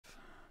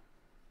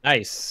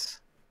Nice.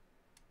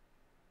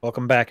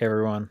 Welcome back,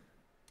 everyone.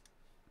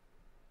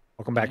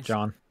 Welcome back, Nice,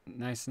 John.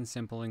 nice and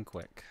simple and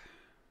quick.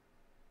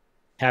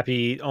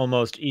 Happy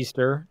almost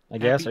Easter, I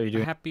guess. Are you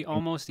doing Happy anything?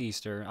 almost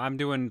Easter. I'm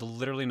doing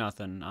literally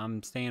nothing.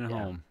 I'm staying Yeah.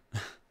 home.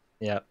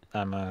 Yeah.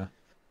 I'm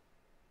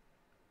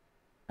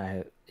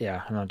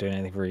not doing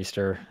anything for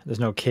Easter. There's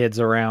no kids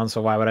around,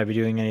 so why would I be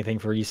doing anything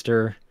for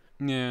Easter?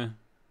 Yeah.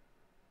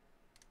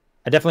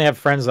 I definitely have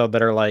friends though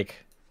that are like,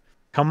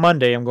 come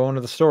Monday, I'm going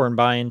to the store and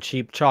buying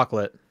cheap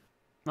chocolate.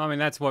 I mean,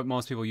 that's what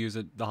most people use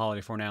the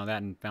holiday for now.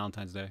 That and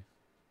Valentine's Day.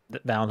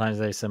 Valentine's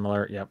Day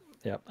similar. Yep.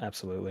 Yep,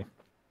 absolutely.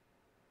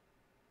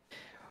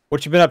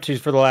 What you been up to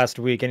for the last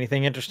week?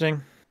 Anything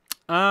interesting?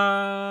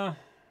 Uh,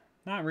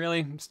 Not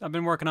really. I've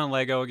been working on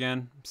Lego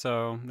again,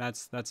 so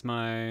that's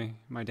my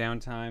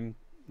downtime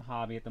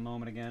hobby at the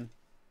moment again.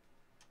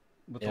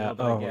 With the Yeah.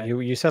 little bit I Oh,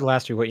 get. you said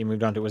last week what you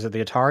moved on to. Was it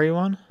the Atari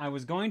one? I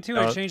was going to.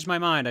 I Oh, changed my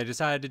mind. I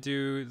decided to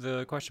do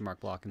the question mark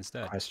block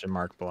instead. question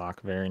mark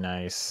block. Very Yeah.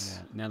 nice.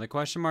 Now the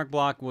question mark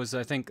block was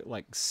I think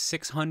like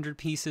 600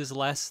 pieces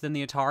less than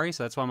the Atari,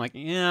 so that's why I'm like,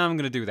 yeah, I'm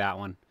gonna do that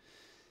one.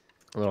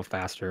 A little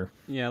faster.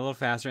 Yeah, a little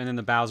faster. And then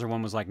the Bowser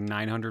one was like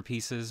 900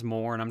 pieces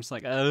more, and I'm just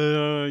like,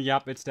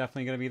 yep, it's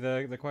definitely gonna be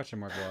the question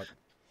mark block.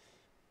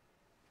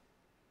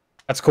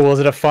 That's cool. Is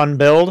it a fun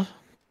build?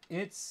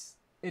 It's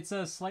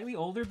a slightly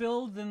older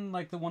build than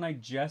like the one I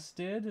just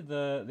did.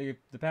 The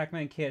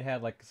Pac-Man kit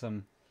had like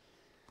some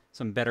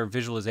better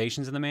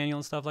visualizations in the manual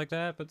and stuff like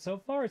that, but so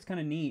far it's kind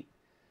of neat.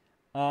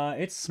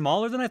 It's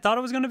smaller than I thought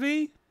it was gonna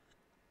be.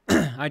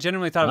 I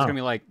genuinely thought it was Oh, gonna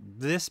be like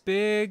this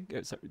big,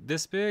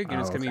 this big, and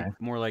oh, it's gonna be okay.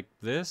 more like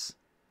this.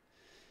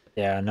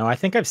 Yeah, no, I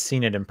think I've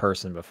seen it in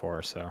person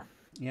before, so.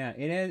 Yeah,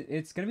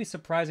 it's gonna be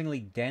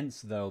surprisingly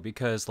dense though,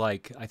 because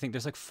like I think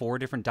there's like four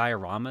different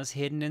dioramas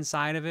hidden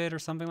inside of it or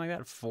something like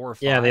that, four or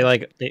Yeah,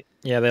 five.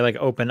 they like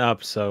open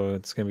up, so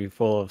it's gonna be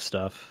full of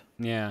stuff.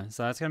 Yeah,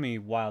 so that's gonna be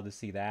wild to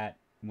see that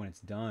when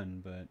it's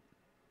done. But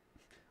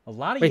a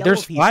lot of Wait, yellow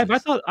there's five?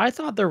 pieces. I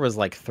thought there was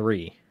like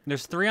three.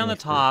 There's three on Only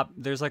the three. top.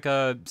 There's like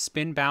a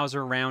spin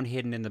Bowser round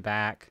hidden in the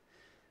back.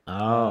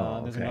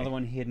 Oh, There's another okay.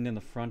 one hidden in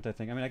the front. I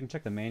think. I mean, I can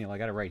check the manual. I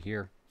got it right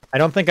here. I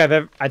don't think I've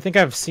ever, I think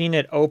I've seen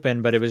it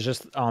open, but it was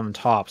just on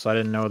top, so I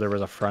didn't know there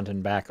was a front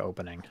and back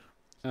opening.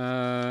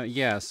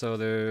 Yeah, so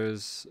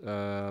there's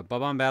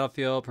Bob-omb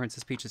Battlefield,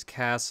 Princess Peach's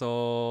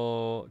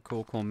Castle,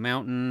 Cool Cool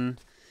Mountain.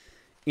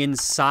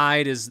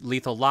 Inside is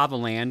Lethal Lava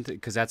Land,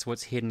 because that's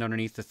what's hidden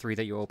underneath the three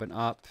that you open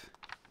up.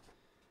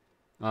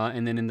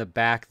 And then in the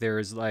back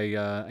there's like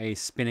a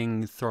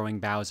spinning, throwing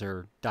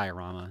Bowser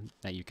diorama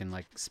that you can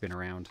like spin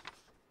around.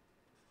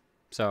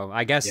 So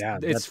I guess Yeah,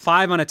 it's that's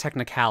five on a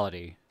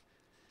technicality.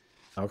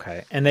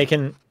 okay. And they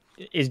can,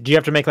 do you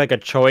have to make like a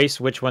choice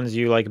which ones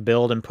you like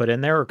build and put in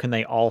there, or can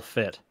they all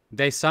fit?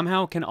 They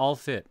somehow can all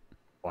fit.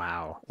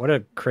 Wow, what a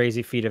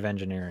crazy feat of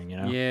engineering, you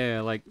know?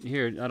 Yeah, like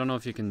here, I don't know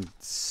if you can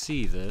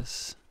see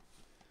this.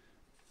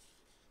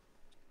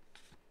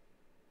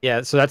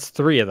 Yeah, so that's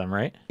three of them,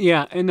 right?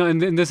 Yeah, and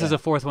then this is Yeah. a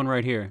fourth one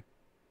right here.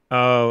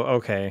 Oh,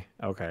 okay.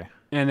 Okay.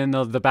 And then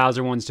the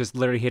Bowser one's just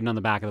literally hidden on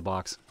the back of the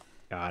box.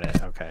 Got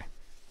it. Okay.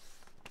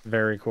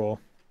 Very cool.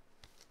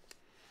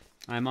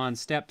 I'm on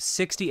step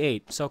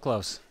 68, so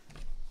close.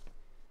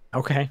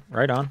 Okay,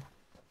 right on.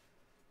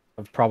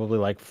 Of probably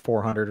like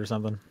 400 or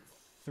something.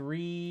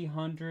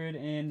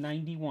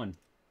 391.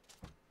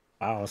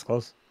 Wow, that's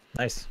close.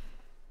 Nice.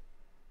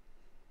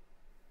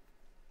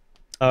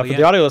 But For the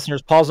yeah, audio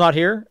listeners, Paul's not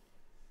here.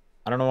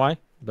 I don't know why,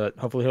 but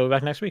hopefully he'll be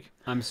back next week.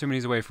 I'm assuming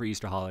he's away for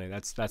Easter holiday.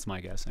 That's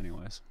my guess,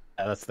 anyways.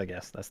 That's the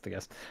guess. That's the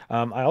guess.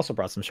 I also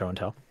brought some show and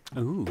tell.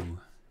 Ooh,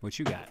 what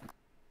you got?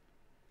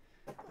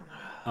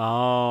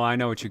 Oh, I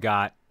know what you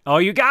got. Oh,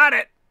 you got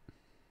it.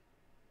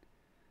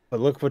 But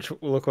look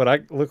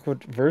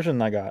what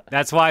version I got.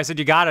 That's why I said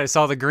you got it. I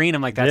saw the green.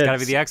 I'm like, that's got to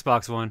be It's the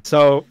Xbox one.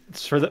 so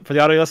for the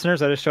audio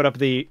listeners, I just showed up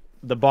the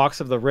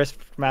box of the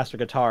Riffmaster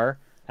guitar.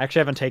 I actually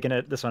haven't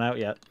taken this one out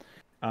yet.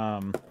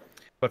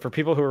 But for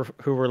people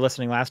who were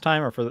listening last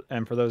time, or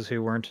for those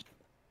who weren't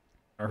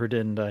or who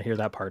didn't hear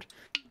that part,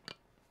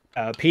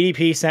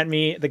 PDP sent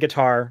me the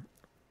guitar,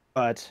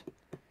 but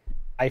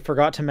I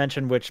forgot to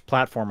mention which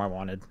platform I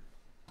wanted,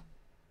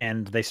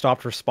 and they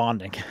stopped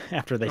responding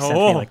after they sent me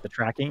Oh, like the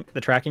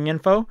tracking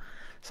info.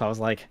 So I was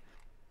like,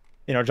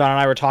 John and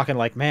I were talking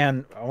like,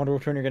 man, I wonder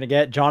which one you're gonna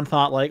get. John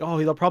thought like, oh,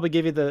 they'll probably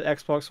give you the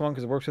Xbox one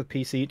because it works with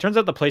PC. Turns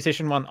out the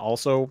PlayStation one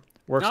also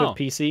works with oh,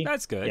 PC.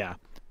 that's good. Yeah,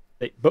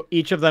 but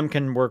each of them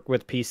can work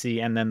with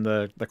PC and then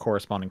the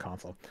corresponding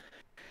console.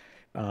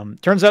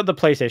 Turns out the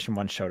PlayStation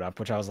one showed up,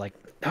 which I was like,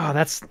 oh,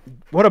 that's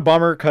what a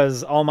bummer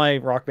because all my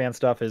Rock Band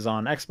stuff is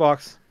on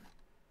Xbox,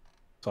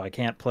 so I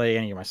can't play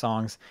any of my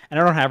songs, and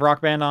I don't have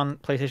Rock Band on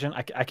PlayStation.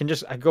 I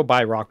can go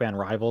buy Rock Band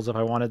Rivals if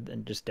I wanted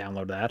and just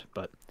download that,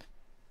 but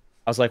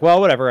I was like, well,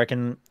 whatever. I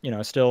can,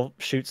 still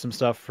shoot some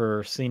stuff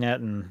for CNET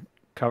and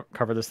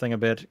cover this thing a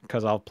bit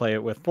because I'll play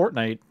it with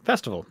Fortnite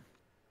Festival.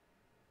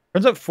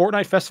 Turns out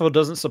Fortnite Festival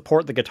doesn't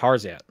support the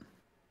guitars yet.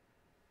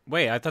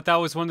 Wait, I thought that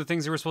was one of the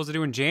things you were supposed to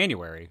do in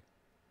January.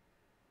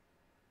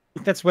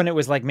 that's when it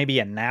was like maybe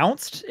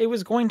announced it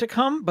was going to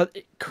come, but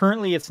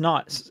currently it's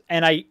not.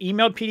 And I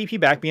emailed PDP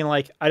back being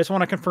like, I just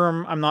want to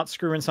confirm I'm not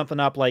screwing something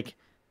up. Like,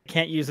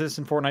 can't use this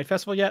in Fortnite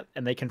Festival yet.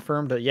 And they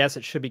confirmed that yes,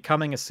 it should be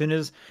coming as soon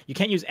as you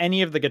can't use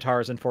any of the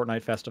guitars in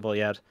Fortnite Festival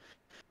yet.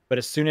 But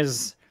as soon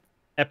as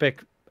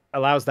Epic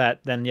allows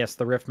that, then yes,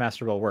 the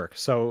Riffmaster will work.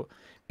 So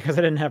because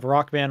I didn't have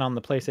Rock Band on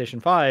the PlayStation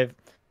 5,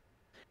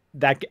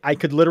 that I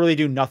could literally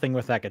do nothing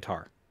with that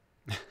guitar.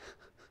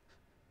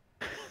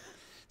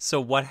 So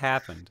what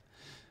happened?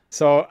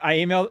 So I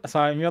emailed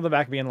them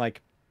back being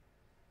like,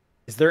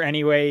 is there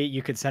any way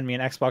you could send me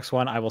an Xbox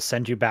One? I will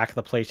send you back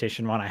the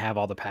PlayStation One. I have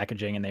all the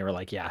packaging. And they were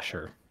like, yeah,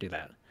 sure, do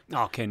that.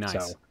 Okay, nice.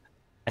 So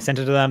I sent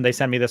it to them. They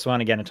sent me this one.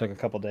 Again, it took a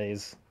couple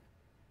days.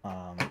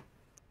 I'm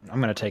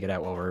going to take it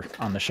out while we're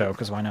on the show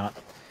because why not?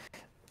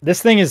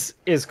 This thing is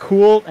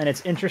cool and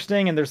it's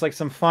interesting and there's like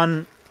some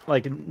fun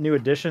like new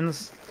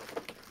additions.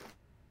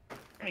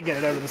 Let me get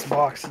it out of this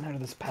box and out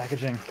of this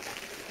packaging.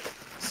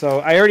 So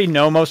I already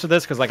know most of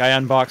this because like I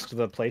unboxed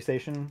the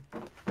PlayStation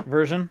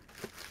version,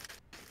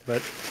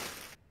 but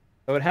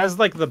so it has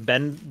like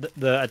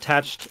the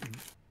attached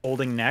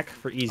folding neck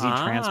for easy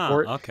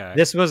transport. Okay.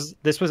 This was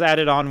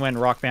added on when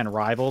Rock Band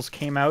Rivals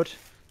came out,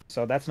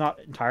 so that's not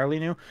entirely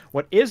new.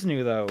 What is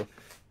new though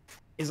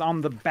is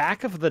on the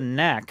back of the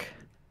neck,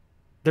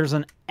 there's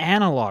an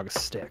analog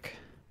stick.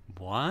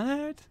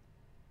 What?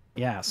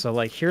 Yeah. So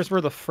like here's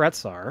where the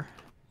frets are.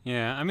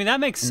 Yeah, I mean that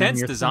makes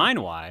sense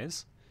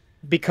design-wise.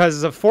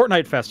 Because of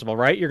Fortnite Festival,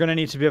 right? You're going to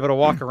need to be able to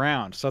walk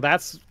around. So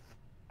that's...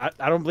 I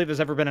don't believe there's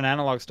ever been an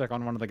analog stick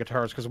on one of the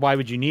guitars, because why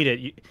would you need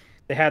it?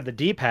 They had the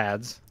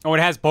D-pads. Oh,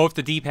 it has both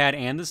the D-pad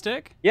and the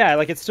stick? Yeah,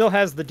 like it still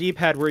has the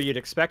D-pad where you'd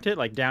expect it,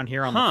 like down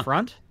here on the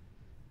front.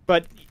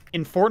 But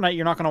in Fortnite,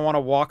 you're not going to want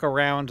to walk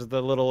around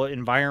the little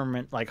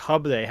environment, like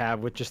hub they have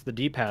with just the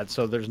D-pad,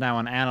 so there's now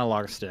an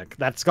analog stick.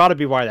 That's got to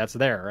be why that's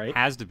there, right?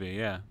 Has to be,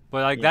 yeah.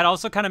 But like that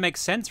also kind of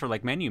makes sense for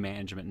like menu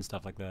management and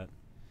stuff like that.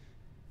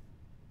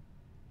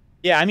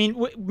 Yeah, I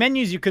mean,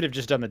 menus you could have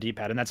just done the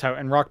D-pad, and that's how.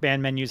 And Rock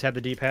Band menus had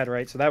the D-pad,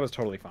 right? So that was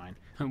totally fine.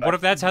 What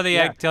if that's how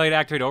they tell you to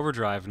activate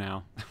overdrive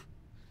now?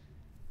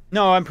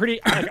 No, I'm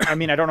pretty. I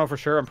mean, I don't know for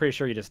sure. I'm pretty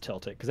sure you just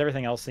tilt it because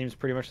everything else seems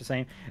pretty much the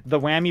same. The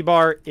whammy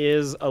bar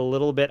is a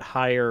little bit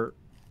higher.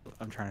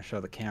 I'm trying to show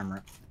the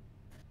camera.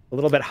 A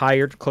little bit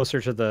higher,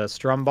 closer to the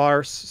strum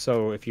bars.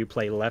 So if you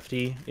play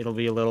lefty, it'll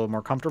be a little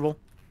more comfortable.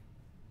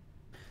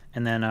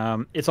 And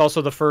then it's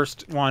also the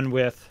first one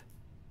with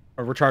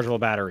a rechargeable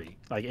battery,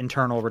 like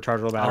internal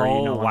rechargeable battery. Oh,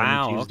 you know,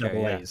 wow. Use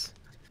double A's.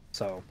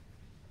 So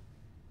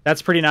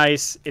that's pretty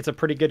nice. It's a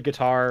pretty good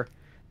guitar.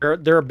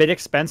 They're a bit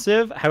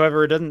expensive.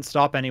 However, it doesn't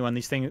stop anyone.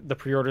 These things, the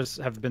pre-orders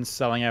have been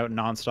selling out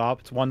nonstop.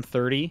 It's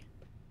 $130.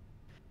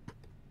 I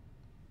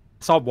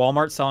saw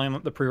Walmart selling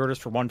the pre-orders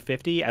for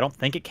 $150. I don't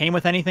think it came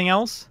with anything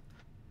else.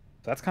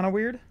 So that's kind of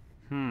weird.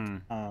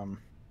 And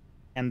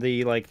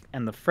the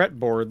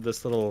fretboard,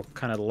 this little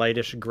kind of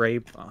lightish gray.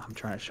 Oh, I'm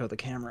trying to show the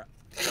camera.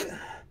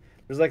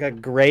 There's like a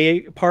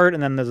gray part,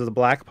 and then there's the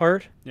black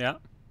part. Yeah.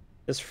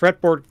 This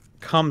fretboard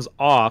comes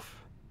off,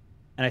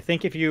 and I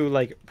think if you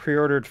like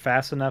pre-ordered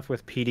fast enough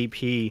with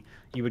PDP,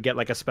 you would get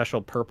like a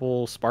special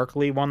purple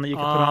sparkly one that you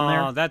could put on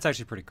there. Oh, that's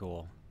actually pretty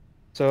cool.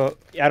 So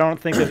I don't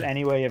think there's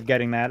any way of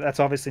getting that. That's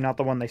obviously not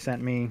the one they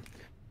sent me.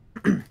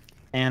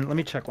 And let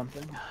me check one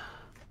thing.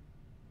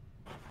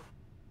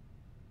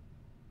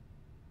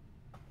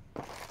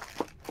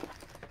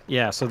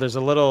 Yeah, so there's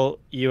a little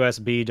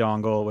USB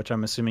dongle, which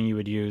I'm assuming you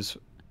would use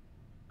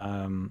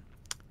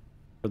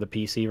for the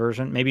PC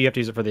version. Maybe you have to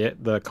use it for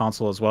the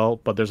console as well,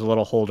 but there's a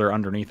little holder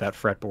underneath that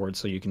fretboard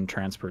so you can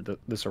transfer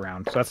this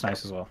around. So that's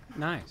nice as well.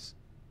 Nice.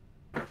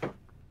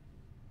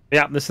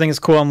 Yeah, this thing is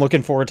cool. I'm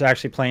looking forward to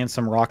actually playing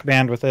some Rock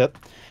Band with it.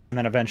 And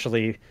then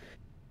eventually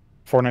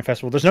Fortnite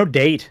Festival. There's no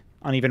date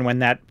on even when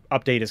that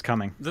update is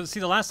coming. See,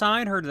 the last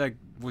time I heard that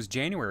was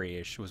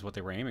January-ish was what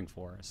they were aiming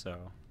for, so...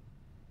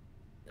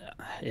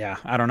 Yeah,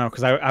 I don't know,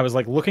 because I was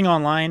like looking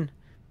online.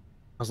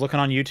 I was looking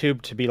on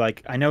YouTube to be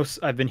like, I know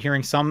I've been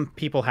hearing some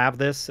people have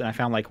this, and I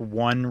found like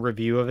one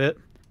review of it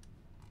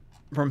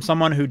from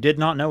someone who did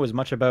not know as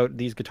much about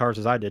these guitars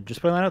as I did.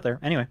 Just putting that out there.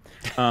 Anyway,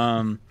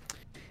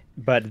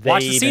 but they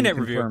watch the CNET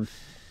confirmed,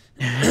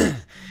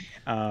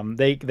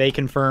 review. They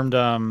confirmed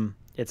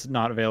it's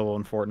not available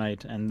in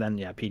Fortnite, and then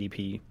yeah,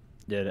 PDP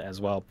did as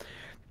well.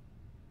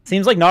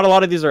 Seems like not a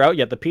lot of these are out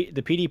yet. The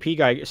PDP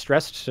guy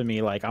stressed to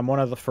me like I'm one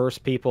of the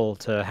first people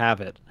to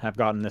have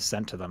gotten this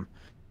sent to them,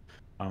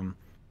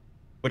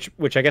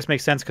 which I guess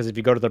makes sense because if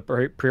you go to the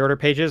pre-order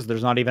pages,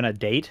 there's not even a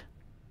date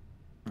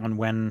on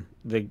when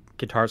the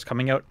guitar's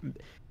coming out.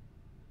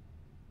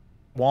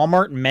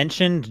 Walmart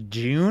mentioned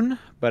June,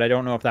 but I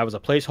don't know if that was a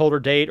placeholder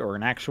date or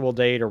an actual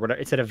date or whatever.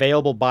 It said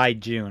available by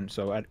June,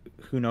 so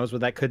who knows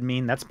what that could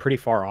mean. That's pretty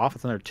far off.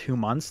 It's another 2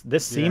 months.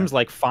 This seems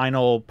like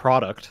final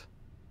product.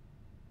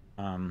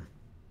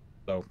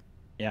 So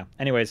yeah,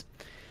 anyways,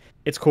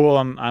 it's cool.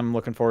 I'm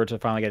looking forward to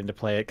finally getting to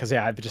play it because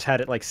yeah, I've just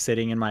had it like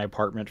sitting in my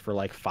apartment for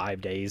like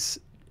 5 days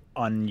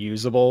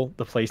unusable,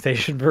 the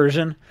PlayStation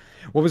version.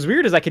 What was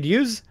weird is I could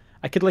use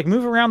I could like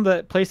move around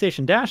the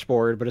PlayStation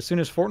dashboard, but as soon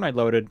as Fortnite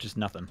loaded, just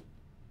nothing.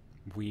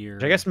 Weird.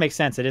 Which I guess makes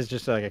sense. It is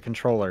just like a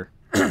controller.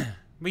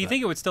 But you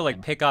think it would still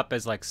like pick up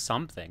as like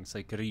something, so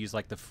you could have used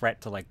like the fret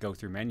to like go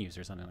through menus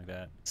or something like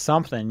that.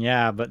 Something,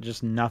 yeah, but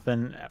just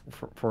nothing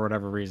for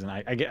whatever reason.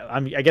 I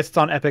guess it's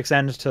on Epic's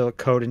end to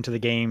code into the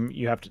game.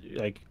 You have to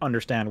like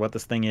understand what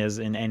this thing is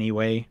in any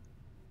way.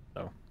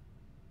 So,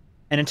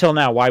 and until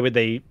now, why would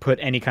they put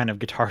any kind of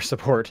guitar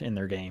support in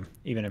their game,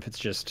 even if it's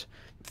just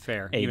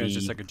fair? AD, even if it's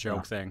just like a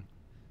joke thing.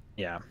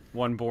 Yeah.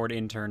 One board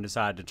intern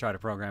decided to try to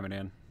program it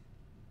in.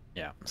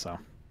 Yeah. So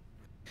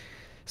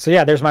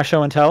yeah, there's my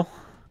show and tell.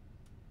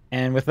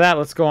 And with that,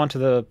 let's go on to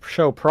the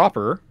show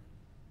proper.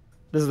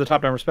 This is the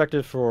top down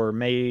perspective for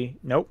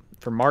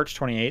for March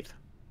 28th.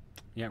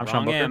 Yeah, I'm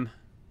Wrong M.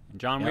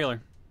 John Wheeler.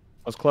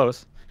 That was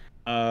close.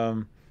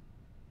 John,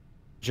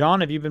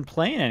 have you been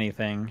playing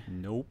anything?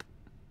 Nope.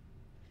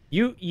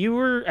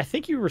 I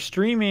think you were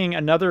streaming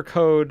Another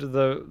Code,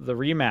 the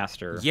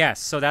remaster. Yes,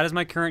 so that is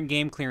my current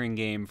game clearing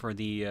game for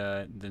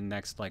the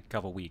next like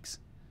couple weeks.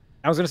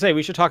 I was gonna say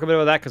we should talk a bit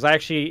about that because I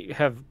actually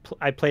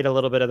I played a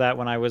little bit of that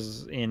when I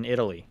was in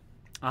Italy.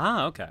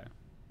 Ah, okay.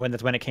 When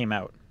it came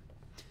out.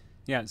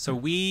 Yeah, so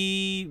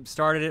we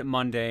started it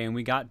Monday and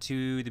we got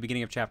to the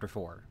beginning of chapter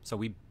 4. So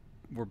we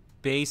were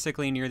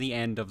basically near the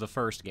end of the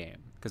first game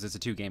because it's a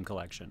 2-game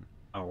collection.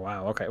 Oh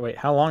wow. Okay. Wait,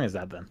 how long is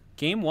that then?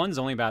 Game 1's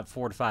only about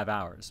 4 to 5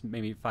 hours,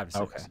 maybe 5 to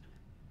 6. Okay.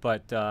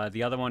 But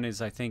the other one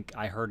is, I think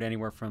I heard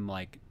anywhere from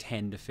like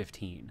 10 to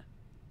 15.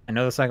 I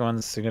know the second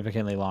one's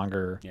significantly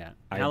longer. Yeah.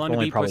 How long to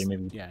Beat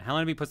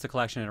puts the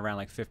collection at around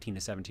like 15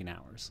 to 17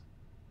 hours.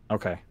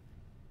 Okay.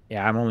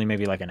 Yeah, I'm only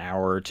maybe like an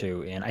hour or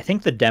two in. I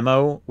think the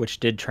demo,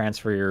 which did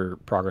transfer your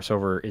progress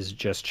over, is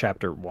just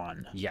chapter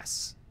 1.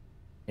 Yes.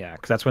 Yeah,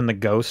 because that's when the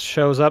ghost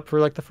shows up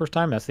for like the first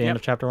time. That's the end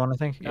of chapter 1, I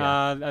think.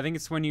 Yeah. I think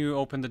it's when you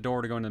open the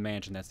door to go into the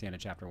mansion. That's the end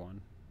of chapter 1.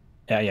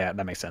 Yeah,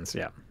 that makes sense.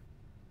 Yeah.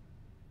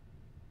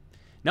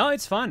 No,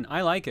 it's fun.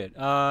 I like it.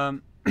 I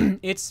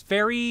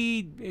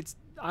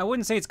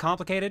wouldn't say it's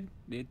complicated.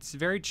 It's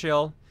very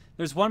chill.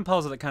 There's one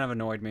puzzle that kind of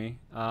annoyed me,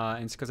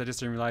 and it's because I just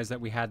didn't realize that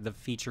we had the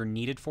feature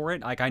needed for it.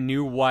 Like, I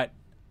knew what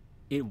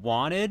it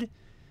wanted,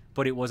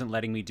 but it wasn't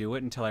letting me do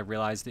it until I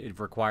realized that it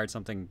required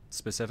something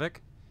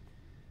specific.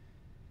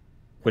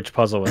 Which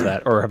puzzle was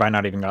that? Or have I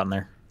not even gotten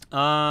there?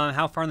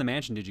 How far in the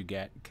mansion did you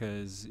get?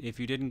 Because if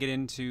you didn't get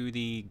into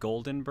the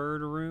Golden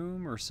Bird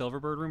room or Silver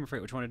Bird room, I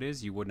forget which one it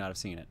is, you would not have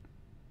seen it.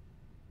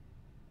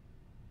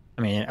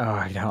 I mean,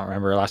 I don't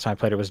remember. Last time I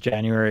played it was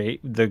January.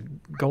 The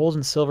gold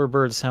and silver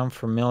birds sound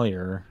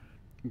familiar.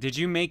 Did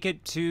you make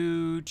it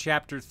to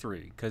chapter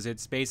 3? Because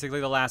it's basically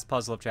the last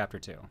puzzle of chapter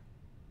 2.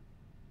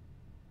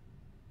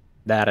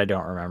 That I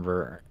don't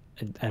remember.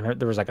 And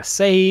there was like a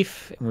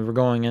safe, and we were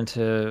going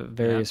into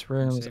various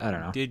rooms. I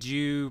don't know. Did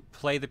you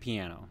play the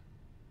piano?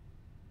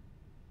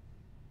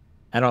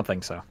 I don't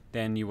think so.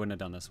 Then you wouldn't have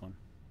done this one.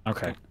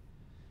 Okay.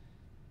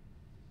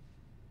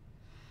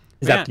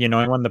 Is that the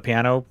annoying one, the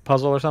piano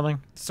puzzle or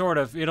something? Sort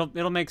of.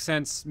 It'll make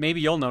sense.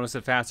 Maybe you'll notice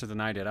it faster than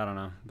I did. I don't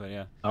know, but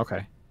yeah.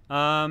 Okay.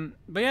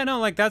 But yeah, no,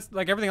 like that's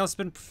like everything else has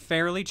been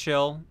fairly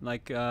chill.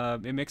 Like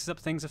it mixes up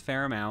things a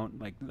fair amount.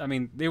 Like I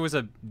mean, there was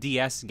a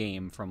DS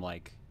game from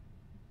like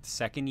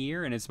second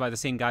year, and it's by the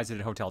same guys that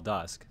did Hotel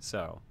Dusk.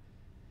 So.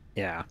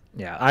 Yeah.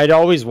 I'd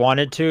always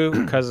wanted to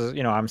because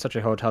I'm such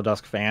a Hotel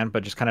Dusk fan,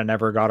 but just kind of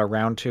never got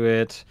around to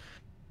it.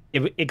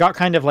 It got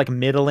kind of like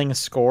middling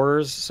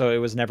scores, so it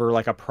was never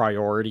like a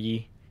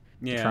priority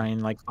to try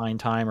and like find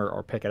time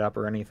or pick it up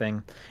or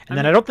anything. And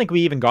then I don't think we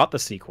even got the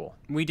sequel.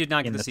 We did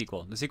not get the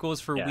sequel. The sequel was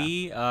for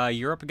Wii.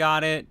 Europe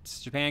got it.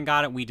 Japan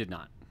got it. We did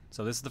not.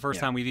 So this is the first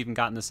time we've even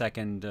gotten the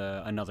second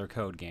Another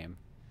Code game.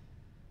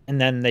 And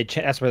then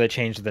that's where they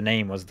changed the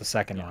name, was the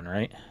second one,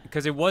 right?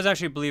 Because it was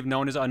actually, I believe,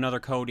 known as Another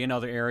Code in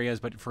other areas,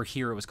 but for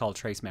here it was called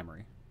Trace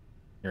Memory.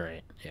 You're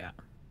right. Yeah.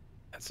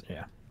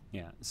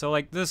 Yeah, so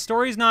like the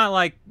story's not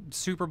like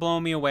super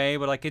blowing me away,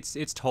 but like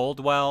it's told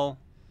well.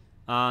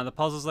 The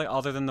puzzles, like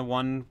other than the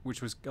one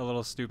which was a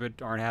little stupid,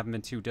 haven't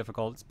been too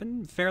difficult. It's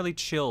been fairly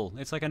chill.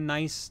 It's like a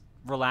nice,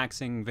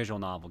 relaxing visual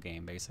novel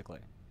game, basically.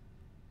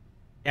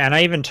 And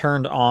I even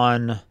turned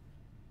on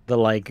the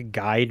like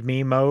guide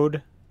me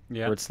mode,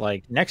 where it's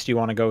like next you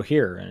want to go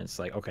here, and it's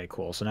like okay,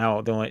 cool. So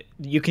now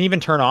you can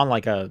even turn on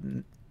like a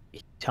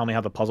tell me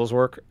how the puzzles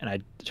work, and I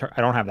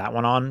don't have that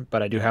one on,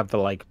 but I do have the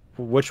like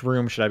which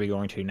room should I be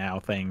going to now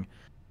thing,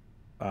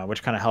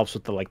 which kind of helps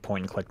with the like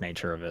point and click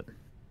nature of it.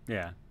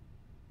 Yeah.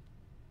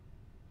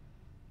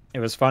 It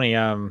was funny.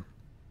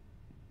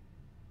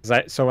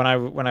 So when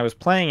I was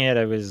playing it,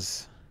 I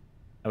was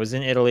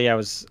in Italy. I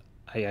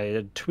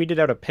had tweeted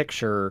out a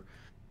picture.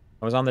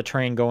 I was on the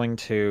train going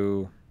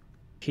to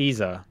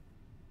Pisa,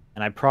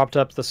 and I propped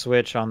up the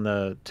Switch on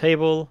the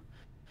table,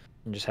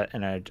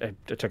 and I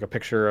took a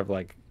picture of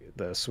like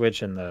the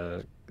Switch and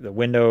the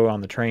window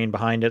on the train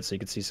behind it, so you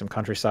could see some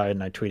countryside.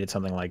 And I tweeted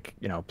something like,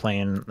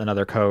 playing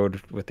Another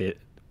Code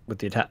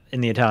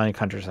in the Italian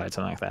countryside,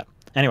 something like that.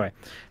 Anyway,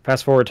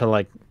 fast forward to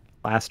like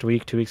last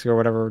week, 2 weeks ago,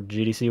 whatever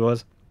GDC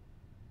was,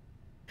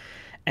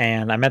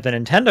 And I'm at the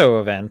Nintendo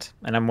event,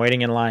 and I'm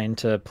waiting in line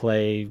to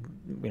play,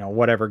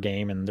 whatever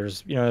game. And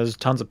there's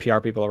tons of PR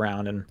people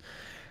around, and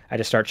I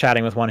just start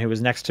chatting with one who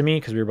was next to me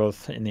because we were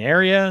both in the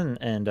area,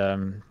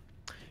 and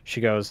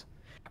she goes,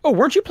 "Oh,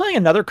 weren't you playing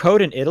Another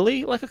Code in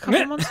Italy like a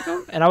couple of months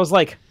ago?" And I was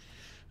like,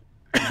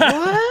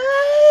 "What?"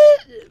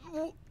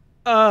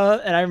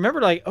 And I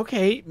remember like,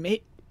 okay,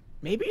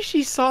 maybe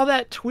she saw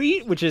that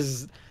tweet, which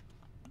is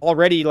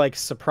already like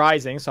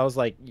surprising. So I was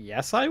like,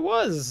 "Yes, I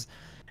was."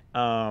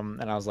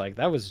 And I was like,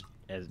 that was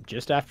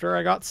just after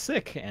I got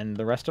sick and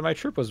the rest of my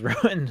trip was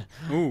ruined.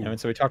 And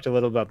so we talked a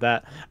little about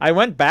that. I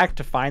went back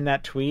to find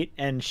that tweet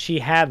and she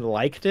had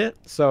liked it.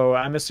 So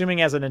I'm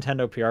assuming as a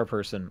Nintendo PR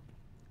person,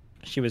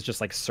 she was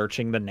just like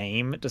searching the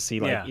name to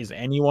see like, is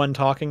anyone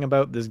talking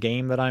about this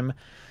game that I'm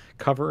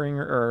covering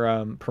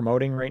or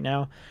promoting right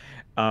now?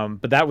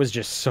 But that was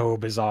just so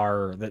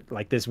bizarre that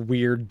like this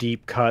weird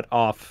deep cut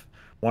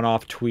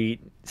one-off tweet,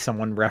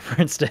 someone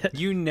referenced it.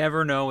 You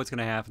never know what's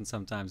gonna happen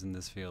sometimes in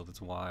this field.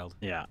 It's wild.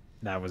 Yeah,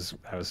 that was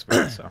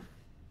weird. So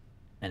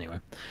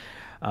anyway,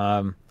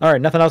 all right,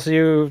 nothing else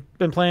you've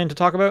been playing to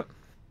talk about?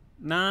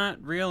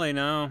 Not really,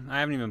 no. I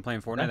haven't even been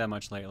playing Fortnite that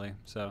much lately,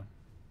 so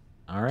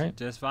all right,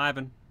 just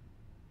vibing.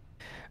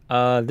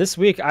 This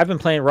week I've been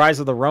playing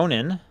Rise of the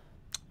Ronin.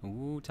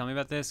 Ooh, tell me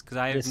about this, because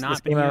I have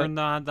not been hearing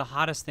the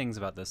hottest things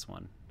about this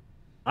one.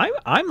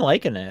 I'm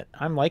liking it.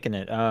 I'm liking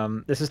it.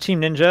 This is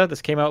Team Ninja.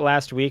 This came out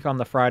last week on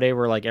the Friday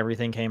where like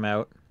everything came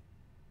out.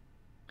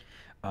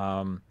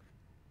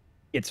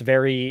 It's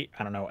very,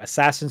 I don't know,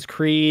 Assassin's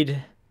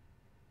Creed,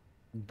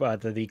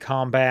 but the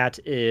combat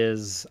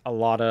is a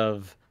lot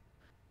of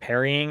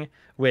parrying,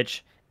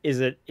 which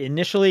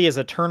initially is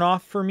a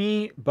turnoff for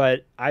me,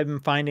 but I'm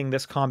finding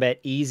this combat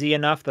easy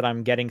enough that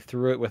I'm getting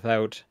through it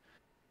without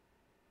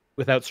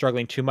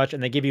struggling too much,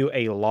 and they give you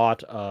a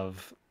lot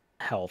of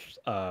health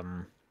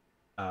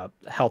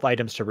health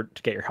items to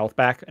get your health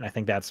back, and I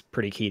think that's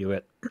pretty key to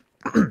it.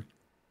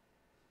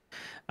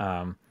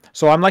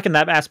 So I'm liking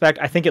that aspect.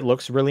 I think it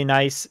looks really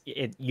nice.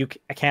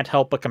 I can't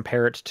help but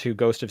compare it to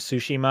Ghost of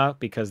Tsushima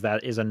because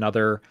that is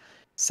another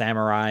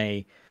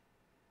samurai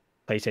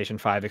PlayStation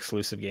 5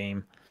 exclusive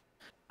game.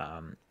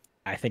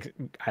 I think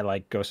I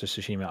like Ghost of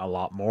Tsushima a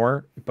lot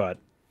more, but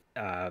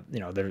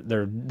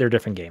they're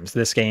different games.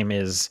 This game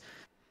is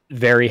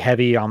very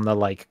heavy on the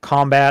like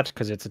combat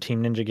because it's a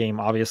Team Ninja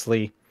game,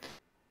 obviously.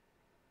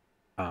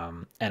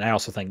 And I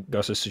also think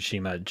Ghost of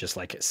Tsushima just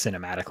like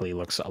cinematically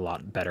looks a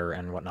lot better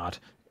and whatnot.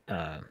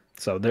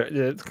 So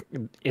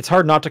it's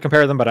hard not to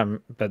compare them,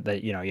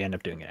 but you end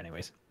up doing it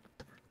anyways.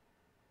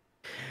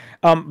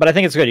 But I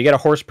think it's good. You get a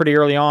horse pretty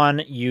early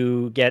on.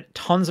 You get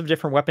tons of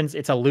different weapons.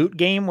 It's a loot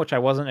game, which I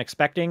wasn't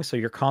expecting. So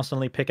you're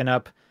constantly picking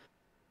up,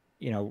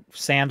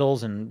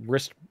 sandals and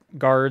wrist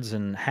guards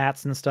and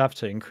hats and stuff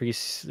to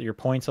increase your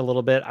points a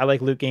little bit. I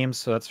like loot games,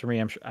 so that's for me.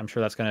 I'm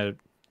sure that's gonna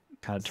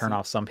kind of turn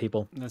off some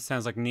people. That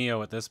sounds like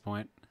Neo at this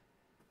point.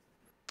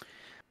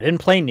 I didn't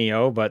play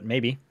Neo, but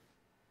maybe.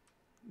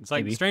 It's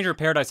like maybe. Stranger of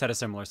Paradise had a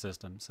similar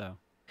system, so.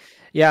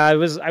 Yeah, I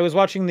was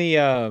watching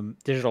the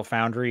Digital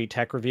Foundry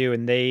tech review,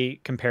 and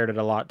they compared it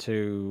a lot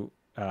to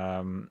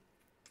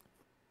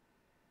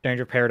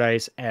Stranger of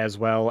Paradise as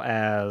well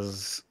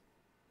as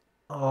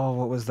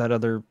what was that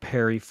other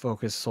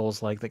parry-focused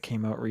Souls-like that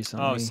came out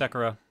recently? Oh,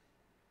 Sekiro.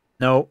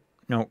 No,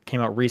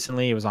 came out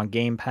recently. It was on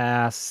Game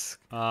Pass.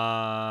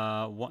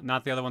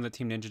 Not the other one that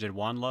Team Ninja did,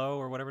 Wanlo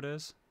or whatever it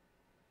is.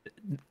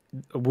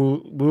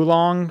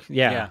 Wulong,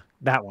 yeah,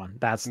 that one.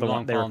 That's the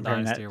one they were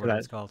comparing that to. Whatever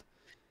it's called.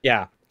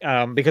 Yeah,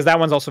 because that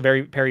one's also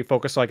very parry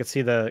focused, so I could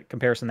see the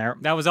comparison there.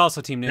 That was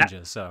also Team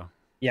Ninja, so.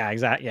 Yeah,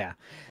 exactly. Yeah,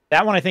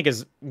 that one I think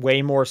is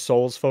way more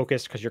Souls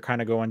focused because you're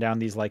kind of going down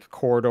these like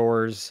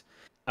corridors.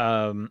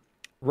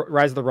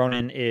 Rise of the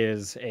Ronin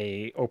is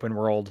a open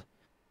world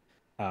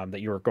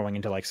that you're going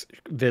into like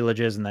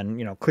villages and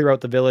then clear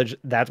out the village.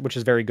 Which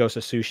is very Ghost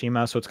of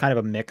Tsushima, so it's kind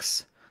of a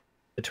mix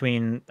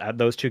between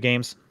those two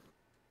games.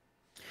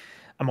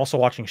 I'm also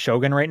watching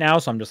Shogun right now,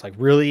 so I'm just like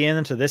really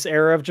into this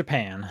era of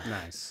Japan.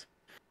 Nice.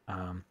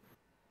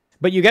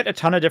 But you get a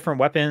ton of different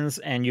weapons,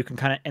 and you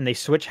can and they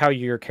switch how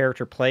your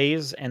character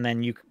plays, and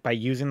then by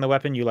using the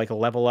weapon, you like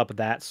level up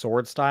that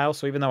sword style.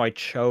 So even though I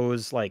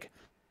chose like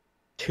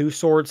 2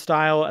 sword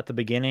style at the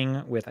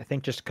beginning with I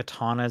think just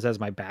katanas as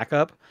my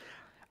backup,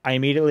 I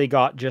immediately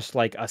got just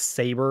like a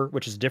saber,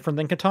 which is different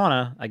than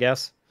katana, I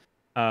guess.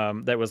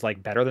 That was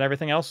like better than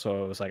everything else.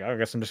 So it was like, I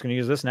guess I'm just gonna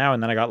use this now.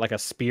 And then I got like a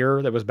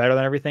spear that was better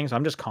than everything. So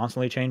I'm just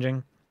constantly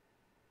changing.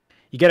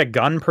 You get a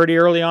gun pretty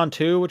early on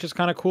too, which is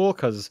kind of cool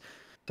because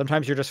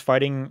sometimes you're just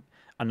fighting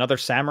another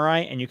samurai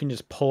and you can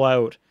just pull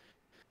out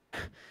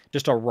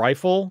just a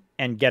rifle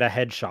and get a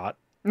headshot.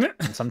 And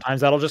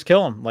sometimes that'll just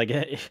kill him. Like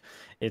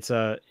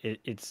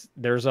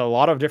there's a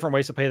lot of different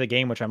ways to play the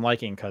game, which I'm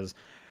liking because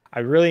I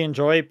really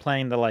enjoy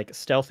playing the like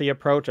stealthy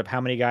approach of how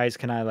many guys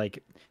can I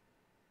like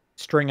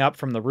string up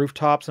from the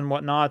rooftops and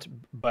whatnot,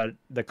 but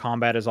the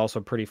combat is also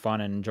pretty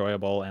fun and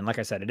enjoyable. And like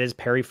I said, it is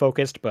parry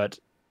focused, but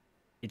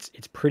it's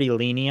pretty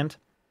lenient.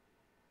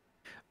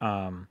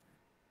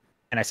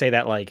 And I say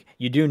that like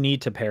you do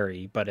need to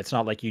parry, but it's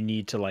not like you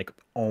need to like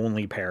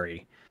only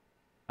parry.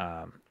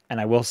 And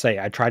I will say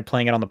I tried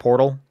playing it on the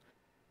Portal,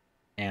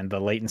 and the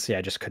latency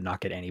I just could not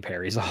get any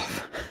parries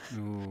off.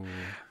 Ooh.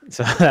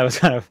 So that was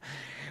kind of,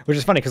 which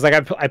is funny because like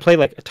I played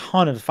like a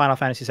ton of Final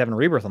Fantasy VII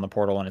Rebirth on the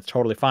Portal, and it's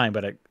totally fine.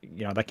 But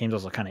that game's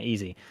also kind of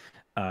easy.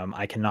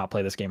 I cannot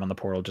play this game on the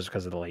Portal just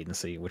because of the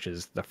latency, which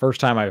is the first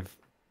time I've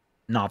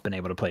not been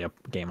able to play a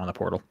game on the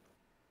Portal.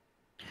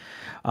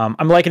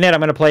 I'm liking it. I'm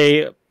going to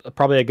play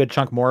probably a good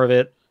chunk more of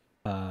it.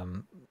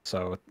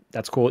 So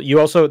that's cool.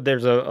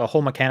 There's a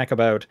whole mechanic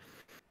about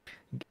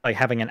like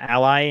having an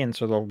ally, and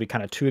so there'll be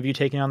kind of two of you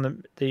taking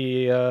on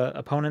the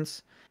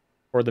opponents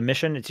or the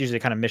mission. It's usually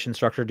kind of mission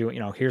structure.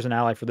 Here's an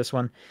ally for this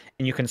one,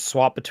 and you can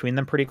swap between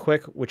them pretty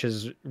quick, which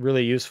is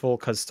really useful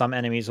because some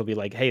enemies will be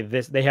like, hey,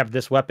 they have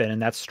this weapon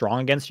and that's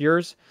strong against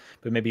yours,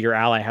 but maybe your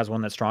ally has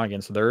one that's strong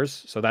against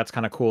theirs. So that's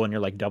kind of cool, and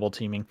you're like double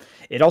teaming.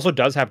 It also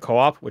does have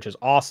co-op, which is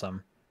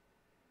awesome.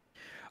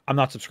 I'm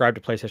not subscribed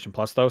to PlayStation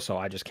Plus though, so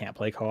I just can't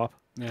play co-op.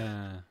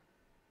 Yeah.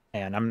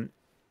 And I'm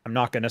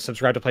not going to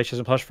subscribe to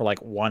PlayStation Plus for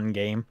like one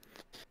game,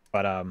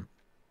 but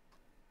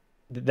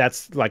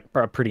that's like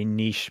a pretty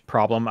niche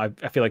problem. I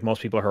feel like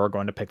most people who are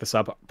going to pick this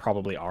up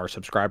probably are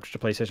subscribed to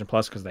PlayStation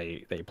Plus because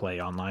they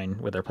play online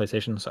with their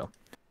PlayStation. So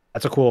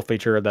that's a cool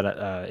feature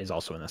that is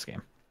also in this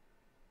game.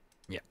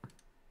 Yeah.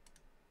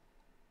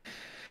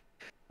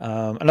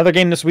 Another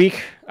game this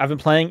week I've been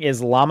playing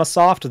is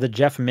Llamasoft, the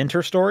Jeff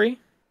Minter story.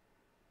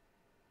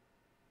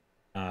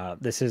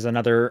 This is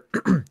another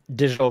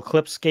digital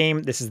Eclipse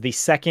game. This is the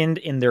second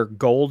in their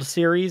Gold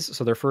series.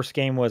 So their first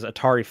game was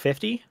Atari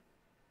 50.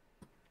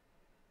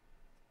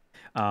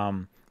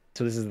 So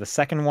this is the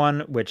second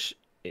one, which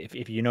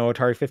if you know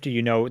Atari 50,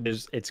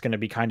 it's going to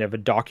be kind of a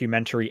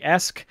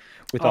documentary-esque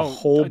with a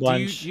whole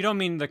bunch. You don't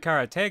mean the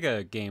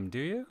Karateka game, do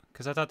you?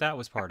 Because I thought that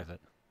was part of it.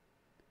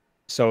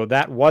 So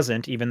that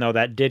wasn't, even though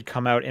that did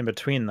come out in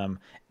between them.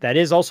 That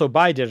is also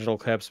by Digital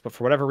Eclipse, but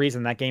for whatever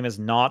reason, that game is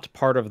not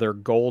part of their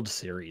Gold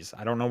series.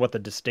 I don't know what the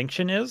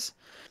distinction is,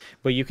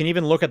 but you can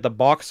even look at the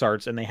box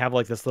arts, and they have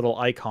like this little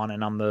icon,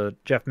 and on the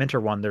Jeff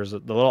Minter one, there's the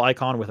little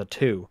icon with a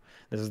 2.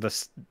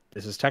 This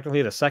is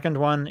technically the second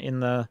one in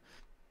the...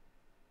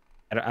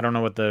 I don't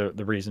know what the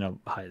reason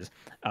is.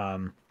 I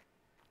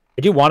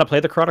do want to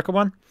play the Karateka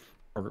one,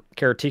 or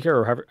Karateka,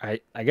 or however.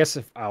 I guess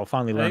if I'll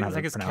finally learn how to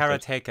pronounce it. I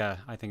think it's Karateka,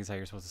 I think is how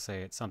you're supposed to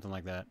say it. Something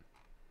like that.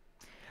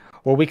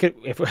 Well, we could...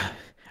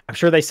 I'm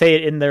sure they say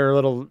it in their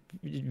little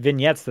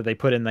vignettes that they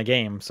put in the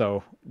game,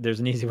 so there's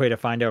an easy way to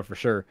find out for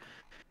sure.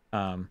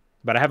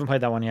 But I haven't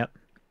played that one yet.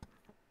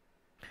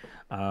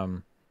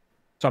 So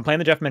I'm playing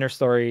the Jeff Minter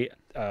story,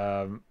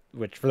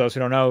 which, for those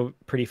who don't know,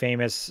 pretty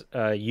famous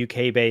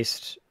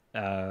UK-based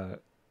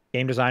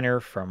game designer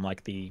from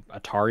like the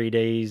Atari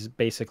days,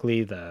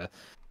 basically. A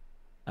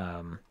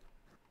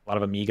lot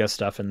of Amiga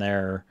stuff in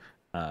there,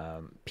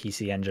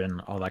 PC Engine,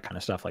 all that kind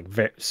of stuff. Like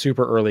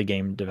super early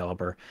game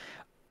developer.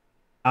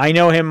 I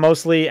know him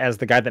mostly as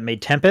the guy that made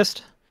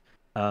Tempest,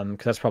 because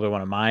that's probably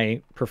one of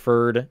my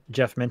preferred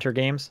Jeff Minter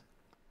games.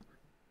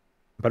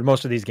 But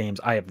most of these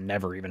games I have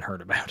never even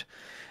heard about.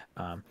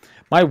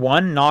 My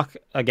one knock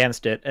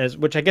against it,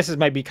 which I guess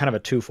might be kind of a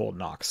twofold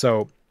knock.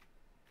 So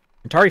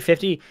Atari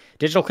 50,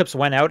 Digital Eclipse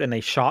went out and they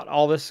shot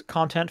all this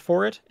content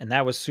for it, and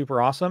that was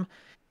super awesome.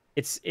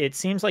 It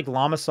seems like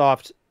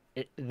Llamasoft,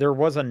 there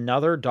was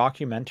another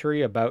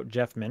documentary about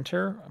Jeff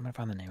Minter. I'm going to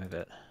find the name of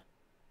it.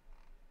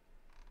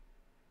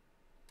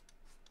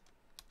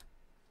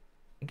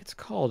 I think it's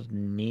called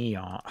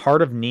Neon,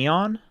 Heart of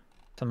Neon,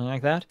 something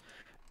like that.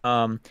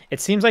 It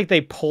seems like they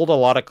pulled a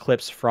lot of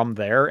clips from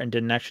there and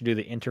didn't actually do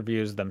the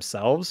interviews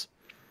themselves,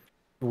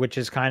 which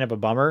is kind of a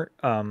bummer.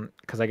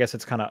 Because I guess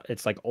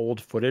it's like old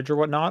footage or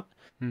whatnot.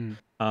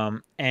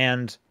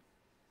 And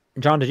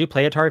John, did you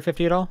play Atari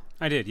 50 at all?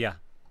 I did, yeah.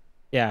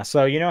 Yeah,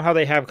 so you know how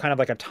they have kind of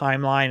like a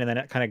timeline, and then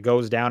it kind of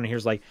goes down, and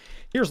here's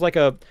like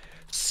a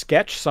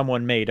sketch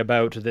someone made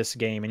about this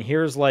game, and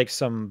here's like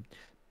some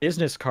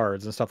business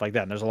cards and stuff like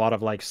that. And there's a lot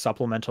of like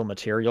supplemental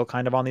material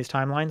kind of on these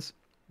timelines.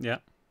 Yeah.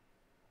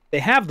 They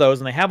have those,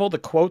 and they have all the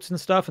quotes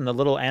and stuff and the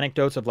little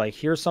anecdotes of like,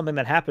 here's something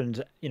that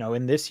happened,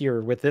 in this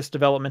year with this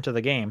development of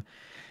the game.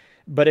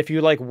 But if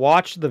you like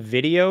watch the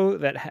video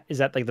that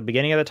is at like the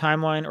beginning of the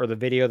timeline or the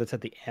video that's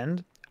at the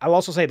end, I'll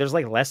also say there's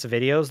like less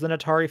videos than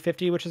Atari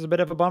 50, which is a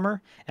bit of a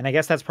bummer. And I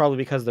guess that's probably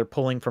because they're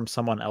pulling from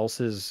someone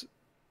else's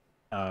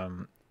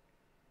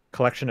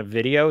collection of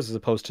videos as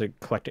opposed to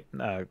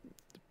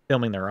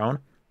filming their own.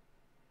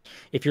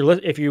 If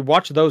you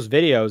watch those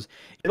videos,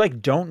 you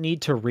like don't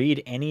need to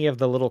read any of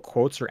the little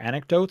quotes or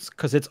anecdotes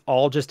because it's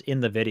all just in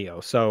the video.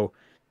 So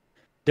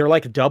they're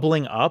like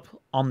doubling up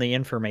on the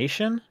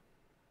information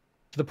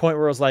to the point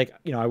where it was like,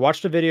 I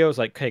watched a video, it was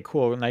like, okay,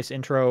 cool, nice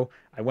intro.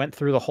 I went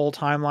through the whole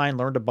timeline,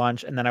 learned a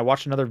bunch, and then I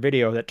watched another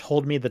video that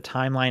told me the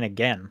timeline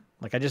again.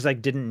 Like I just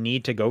like didn't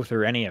need to go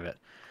through any of it.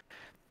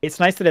 It's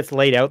nice that it's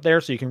laid out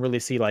there so you can really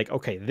see like,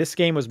 okay, this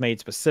game was made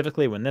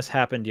specifically when this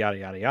happened, yada,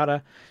 yada,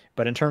 yada.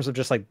 But in terms of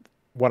just like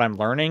what I'm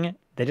learning,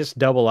 they just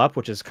double up,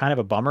 which is kind of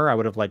a bummer. I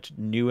would have liked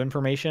new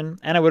information,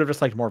 and I would have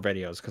just liked more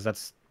videos because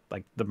that's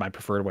like my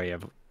preferred way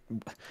of,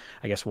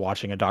 I guess,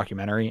 watching a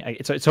documentary.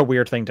 It's a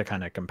weird thing to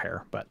kind of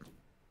compare, but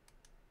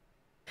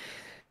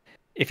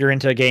if you're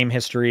into game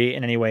history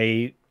in any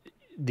way,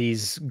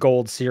 these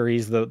gold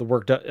series, the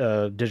work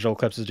Digital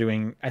Eclipse is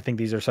doing, I think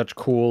these are such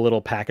cool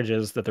little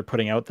packages that they're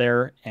putting out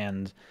there,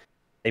 and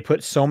they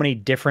put so many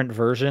different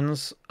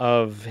versions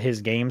of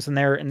his games in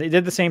there. And they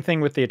did the same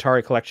thing with the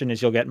Atari collection,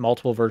 is you'll get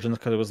multiple versions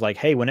because it was like,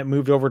 hey, when it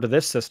moved over to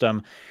this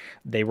system,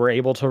 they were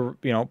able to,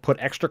 put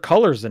extra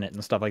colors in it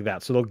and stuff like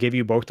that. So they'll give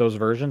you both those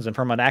versions. And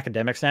from an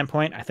academic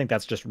standpoint, I think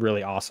that's just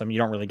really awesome. You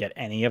don't really get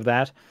any of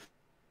that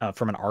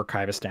from an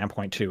archivist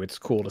standpoint too. It's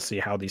cool to see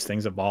how these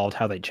things evolved,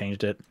 how they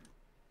changed it.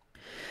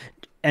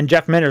 And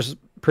Jeff Minter's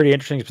pretty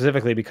interesting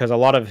specifically because a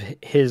lot of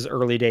his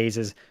early days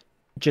is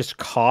just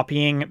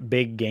copying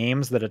big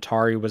games that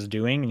Atari was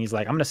doing, and he's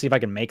like, I'm gonna see if I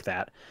can make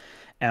that.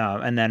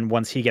 And then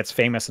once he gets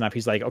famous enough,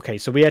 he's like, okay,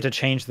 so we had to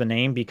change the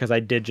name because I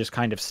did just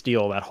kind of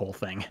steal that whole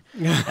thing,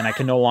 and I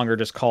can no longer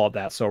just call it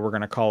that. So we're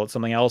gonna call it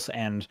something else,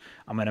 and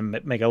I'm gonna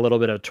make a little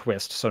bit of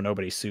twist so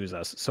nobody sues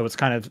us. So it's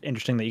kind of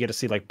interesting that you get to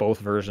see like both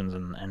versions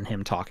and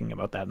him talking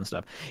about that and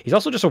stuff. He's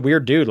also just a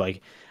weird dude.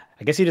 Like,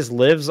 I guess he just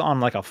lives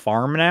on like a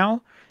farm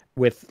now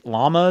with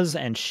llamas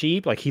and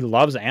sheep. Like, he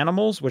loves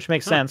animals, which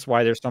makes sense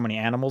why there's so many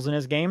animals in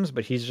his games.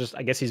 But he's just,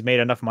 I guess he's made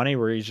enough money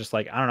where he's just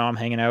like, I don't know, I'm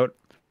hanging out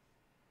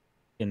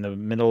in the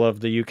middle of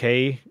the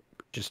UK,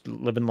 just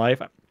living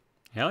life.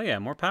 Hell yeah,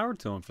 more power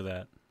to him for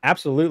that.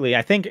 Absolutely.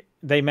 I think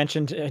they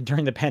mentioned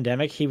during the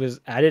pandemic,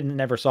 I didn't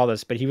never saw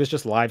this, but he was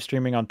just live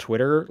streaming on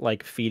Twitter,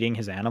 like feeding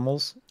his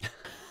animals,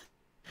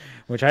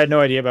 which I had no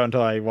idea about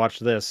until I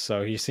watched this.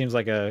 So he seems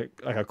like a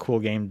cool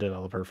game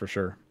developer for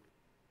sure.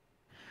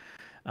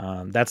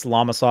 That's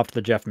Llamasoft,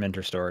 the Jeff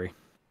Minter story.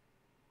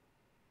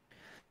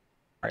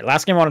 All right,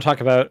 last game I want to talk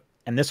about,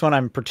 and this one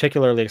I'm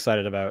particularly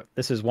excited about.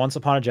 This is Once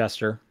Upon a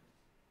Jester,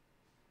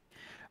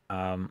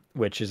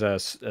 which is a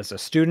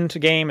student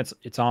game.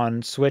 It's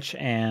on Switch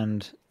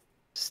and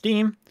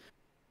Steam.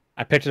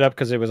 I picked it up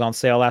because it was on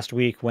sale last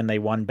week when they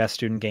won Best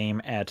Student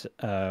Game at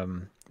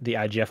the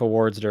IGF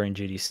Awards during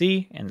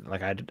GDC. And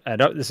like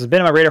this has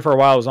been on my radar for a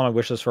while. It was on my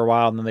wish list for a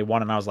while, and then they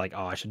won, and I was like,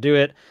 oh, I should do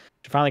it.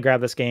 I finally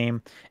grabbed this game,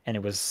 and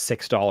it was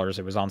 $6.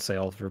 It was on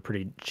sale for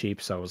pretty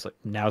cheap, so I was like,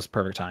 now's the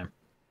perfect time.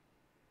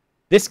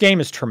 This game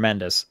is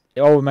tremendous.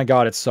 Oh my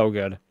god, it's so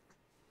good.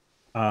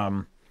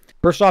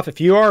 First off,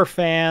 if you are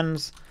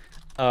fans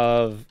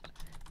of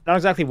not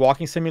exactly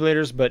walking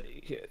simulators, but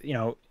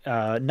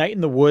Night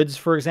in the Woods,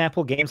 for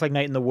example, games like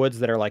Night in the Woods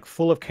that are like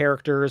full of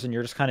characters, and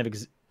you're just kind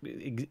of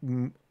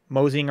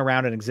moseying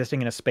around and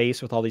existing in a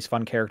space with all these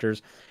fun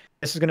characters,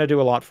 this is going to do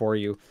a lot for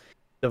you.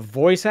 The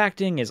voice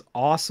acting is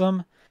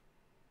awesome.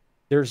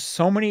 There's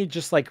so many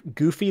just like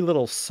goofy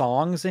little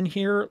songs in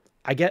here.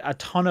 I get a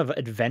ton of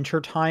Adventure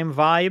Time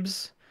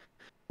vibes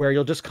where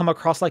you'll just come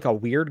across like a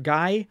weird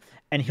guy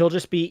and he'll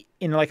just be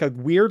in like a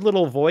weird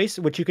little voice,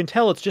 which you can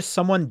tell it's just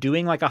someone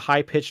doing like a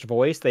high-pitched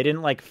voice. They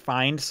didn't like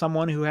find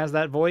someone who has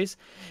that voice,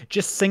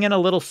 just singing a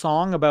little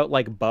song about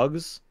like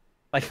bugs.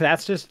 Like,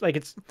 that's just like,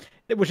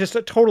 it was just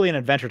totally an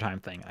Adventure Time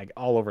thing, like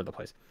all over the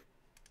place.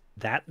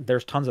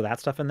 There's tons of that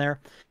stuff in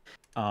there.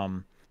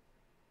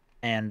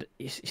 And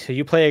so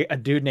you play a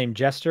dude named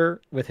Jester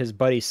with his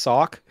buddy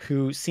Sock,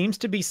 who seems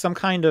to be some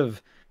kind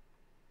of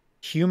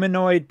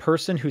humanoid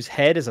person whose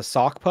head is a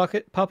sock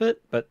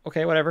puppet, but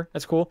okay, whatever.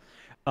 That's cool.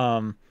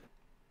 And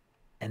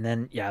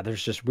then, yeah,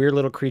 there's just weird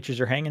little creatures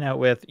you're hanging out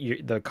with.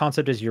 The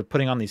concept is you're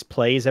putting on these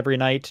plays every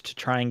night to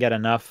try and get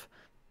enough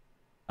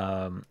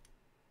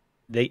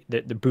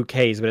the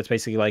bouquets, but it's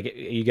basically like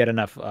you get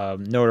enough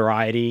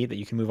notoriety that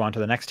you can move on to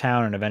the next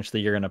town, and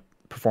eventually you're going to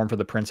perform for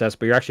the princess,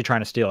 but you're actually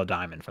trying to steal a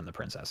diamond from the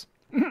princess.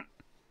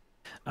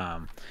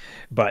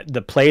 But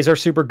the plays are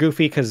super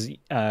goofy because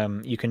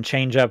you can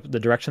change up the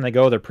direction they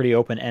go. They're pretty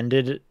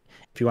open-ended.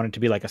 If you want it to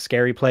be like a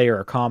scary play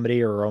or a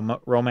comedy or a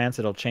romance,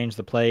 it'll change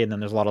the play, and then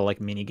there's a lot of like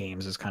mini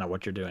games is kind of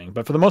what you're doing.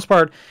 But for the most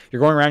part, you're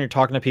going around, you're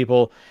talking to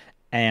people,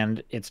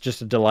 and it's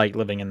just a delight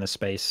living in this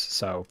space.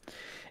 So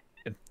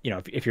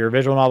if you're a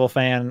visual novel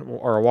fan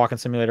or a walking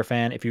simulator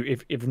fan,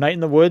 if Night in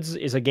the Woods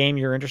is a game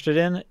you're interested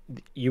in,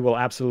 you will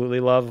absolutely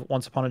love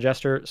Once Upon a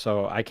Jester.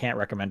 So I can't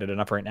recommend it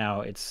enough right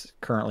now. It's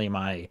currently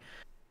my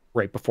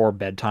right before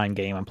bedtime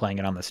game. I'm playing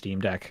it on the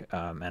Steam Deck,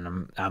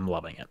 and I'm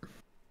loving it.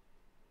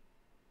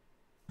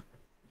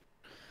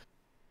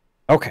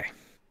 Okay,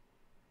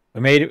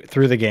 we made it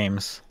through the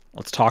games.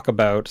 Let's talk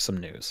about some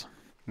news.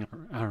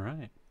 All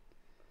right.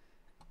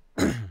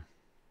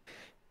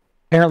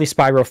 Apparently,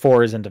 Spyro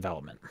 4 is in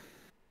development.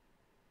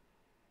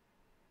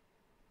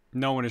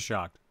 No one is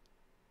shocked.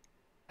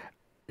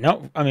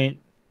 No, I mean,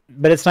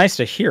 but it's nice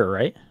to hear,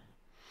 right?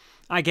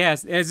 I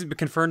guess. Is it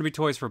confirmed to be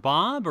Toys for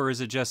Bob, or is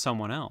it just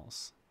someone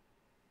else?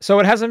 So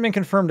it hasn't been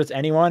confirmed it's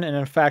anyone, and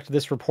in fact,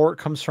 this report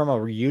comes from a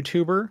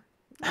YouTuber.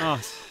 Oh,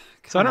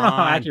 so I don't know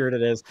how accurate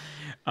it is.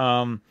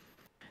 I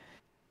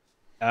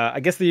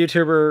guess the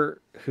YouTuber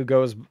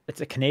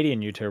it's a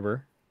Canadian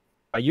YouTuber.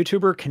 A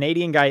YouTuber,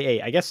 Canadian Guy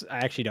A. I guess I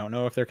actually don't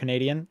know if they're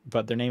Canadian,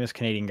 but their name is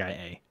Canadian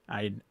Guy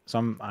A.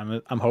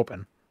 I'm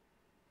hoping.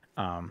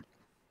 Um,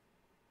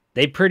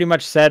 they pretty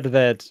much said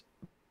that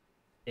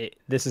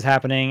this is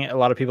happening. A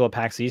lot of people at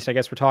PAX East, I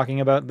guess, were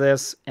talking about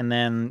this, and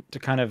then to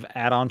kind of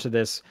add on to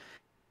this,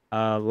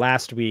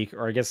 last week,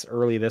 or I guess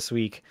early this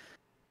week,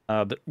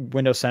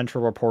 Windows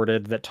Central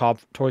reported that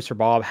Toys for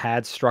Bob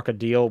had struck a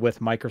deal with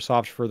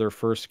Microsoft for their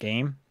first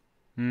game.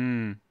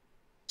 Hmm.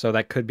 So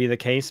that could be the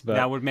case, but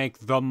That would make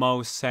the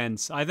most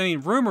sense. I mean,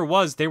 rumor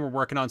was they were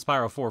working on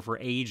Spyro 4 for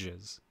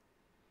ages.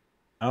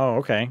 oh,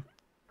 okay.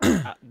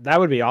 That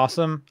would be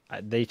awesome.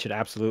 They should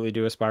absolutely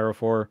do a Spyro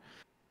 4.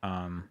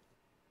 Um,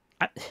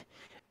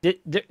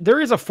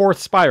 there is a fourth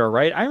Spyro,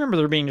 right? I remember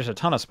there being just a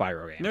ton of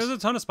Spyro games. There's a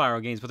ton of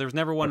Spyro games, but there's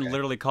never one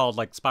literally called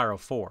like Spyro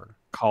 4.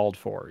 Called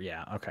for,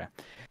 yeah, okay.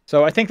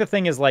 So I think the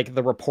thing is, like,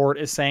 the report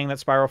is saying that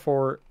Spyro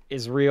 4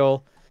 is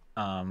real.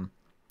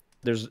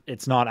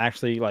 It's not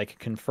actually like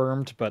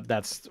confirmed, but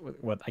that's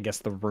what I guess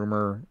the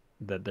rumor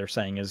that they're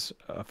saying is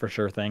a for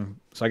sure thing.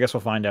 So I guess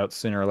we'll find out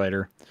sooner or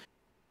later.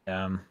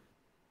 I'm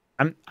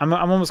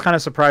almost kind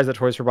of surprised that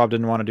Toys for Bob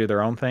didn't want to do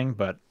their own thing,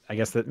 but I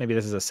guess that maybe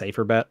this is a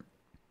safer bet.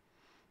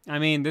 I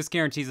mean, this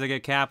guarantees they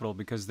get capital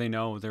because they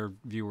know their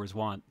viewers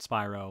want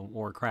Spyro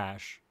or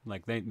Crash.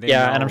 Like they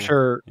yeah, know,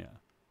 and yeah.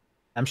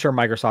 I'm sure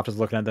Microsoft is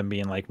looking at them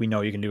being like, we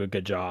know you can do a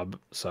good job,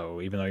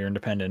 so even though you're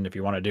independent, if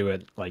you want to do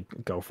it, like,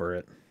 go for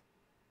it.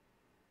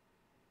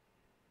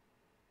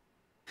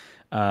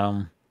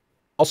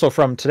 Also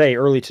from today,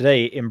 early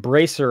today,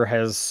 Embracer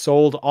has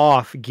sold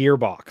off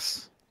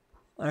Gearbox.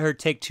 I heard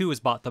Take-Two has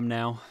bought them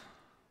now.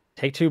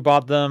 Take-Two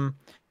bought them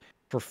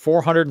for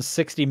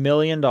 $460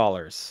 million.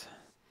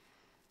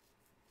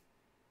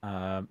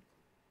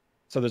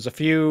 So there's a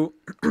few...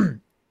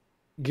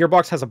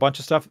 Gearbox has a bunch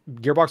of stuff.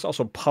 Gearbox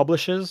also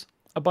publishes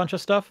a bunch of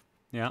stuff.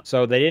 Yeah.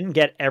 So they didn't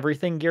get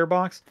everything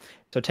Gearbox.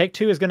 So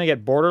Take-Two is going to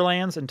get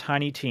Borderlands and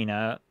Tiny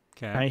Tina.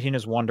 Okay. Tiny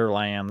Tina's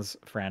Wonderlands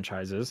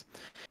franchises.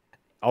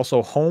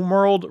 Also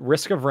Homeworld,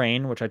 Risk of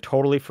Rain, which I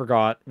totally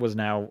forgot was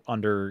now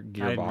under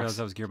Gearbox. I didn't realize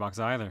that was Gearbox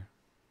either.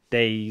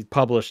 They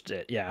published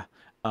it, yeah.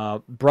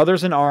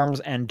 Brothers in Arms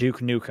and Duke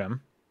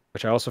Nukem,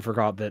 which I also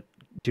forgot that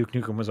Duke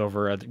Nukem was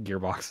over at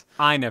Gearbox.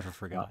 I never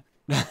forgot.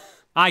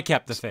 I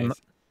kept the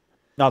faith.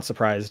 Not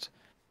surprised.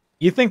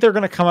 You think they're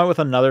going to come out with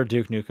another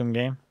Duke Nukem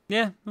game?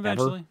 Yeah,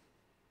 eventually. Ever?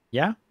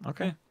 Yeah?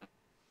 Okay. Yeah.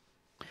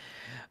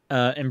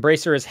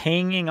 Embracer is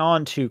hanging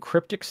on to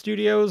Cryptic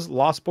Studios,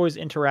 Lost Boys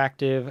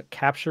Interactive,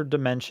 Captured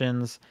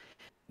Dimensions,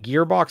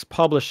 Gearbox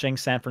Publishing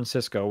San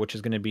Francisco, which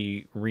is going to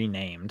be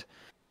renamed,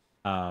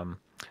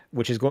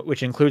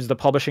 which includes the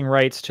publishing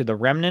rights to the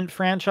Remnant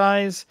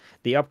franchise,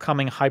 the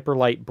upcoming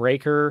Hyperlight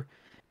Breaker,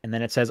 and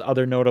then it says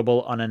other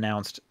notable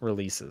unannounced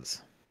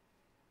releases.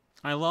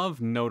 I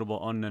love notable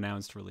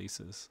unannounced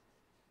releases.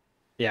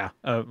 Yeah,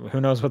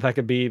 who knows what that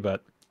could be,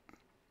 but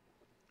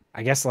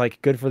I guess, like,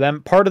 good for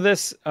them. Part of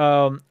this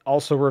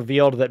also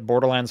revealed that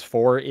Borderlands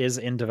 4 is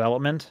in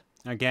development.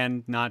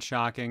 Again, not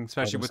shocking,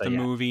 especially with the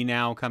movie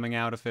now coming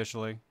out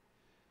officially.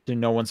 To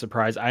no one's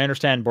surprise. I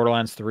understand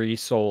Borderlands 3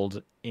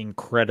 sold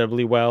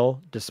incredibly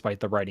well, despite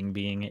the writing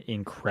being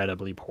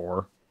incredibly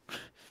poor.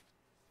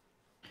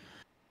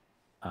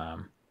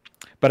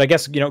 But I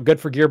guess,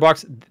 good for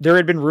Gearbox. There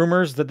had been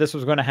rumors that this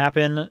was going to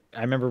happen.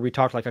 I remember we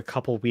talked like a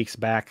couple weeks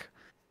back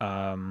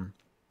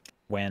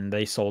when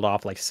they sold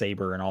off like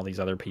Saber and all these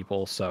other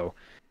people. So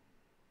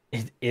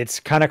it's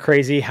kind of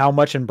crazy how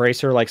much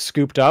Embracer like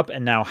scooped up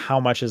and now how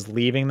much is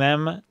leaving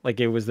them. Like,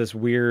 it was this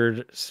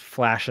weird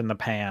flash in the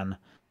pan,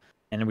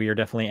 and we are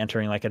definitely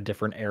entering like a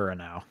different era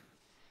now.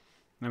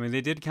 I mean,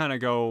 they did kind of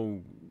go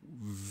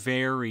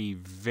very,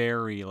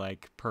 very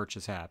like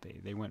purchase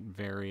happy. They went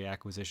very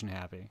acquisition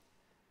happy.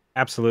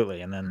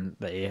 Absolutely. And then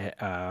they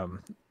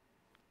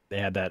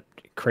had that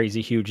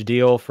crazy huge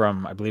deal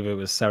from, I believe it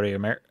was Saudi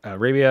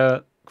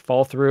Arabia,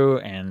 fall through,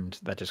 and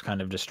that just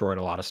kind of destroyed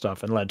a lot of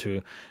stuff and led to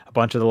a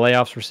bunch of the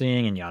layoffs we're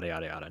seeing, and yada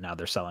yada yada. Now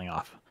they're selling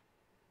off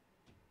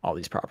all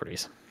these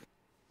properties.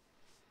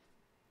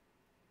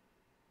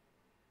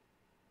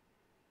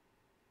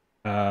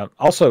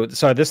 Also,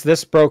 so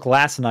this broke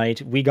last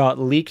night. We got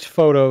leaked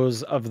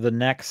photos of the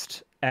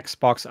next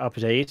Xbox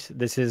update.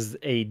 This is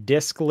a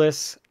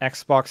discless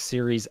Xbox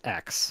Series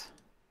X.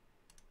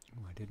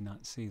 Oh, I did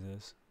not see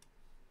this.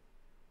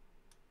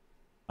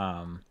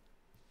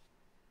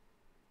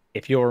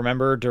 If you'll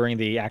remember, during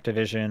the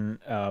Activision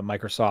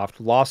Microsoft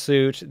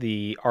lawsuit,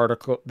 the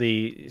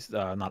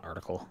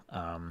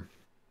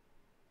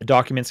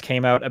documents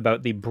came out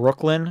about the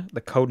Brooklyn, the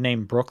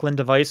codename Brooklyn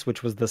device,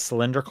 which was the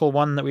cylindrical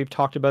one that we've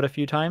talked about a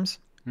few times.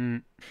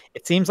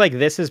 It seems like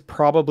this is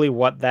probably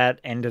what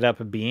that ended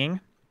up being.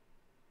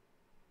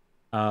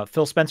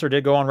 Phil Spencer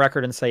did go on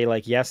record and say,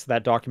 like, yes,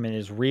 that document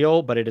is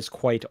real, but it is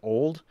quite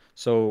old.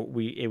 So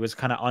it was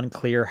kind of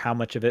unclear how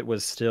much of it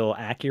was still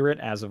accurate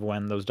as of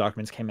when those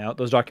documents came out.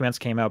 Those documents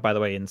came out, by the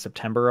way, in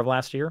September of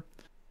last year.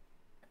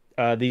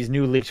 These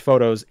new leaked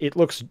photos, it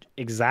looks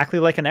exactly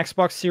like an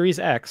Xbox Series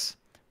X,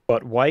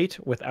 but white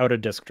without a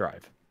disk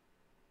drive.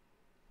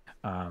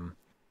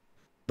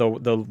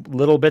 the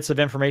little bits of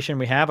information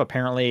we have,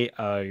 apparently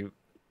a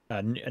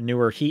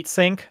newer heat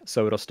sink,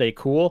 so it'll stay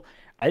cool.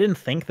 I didn't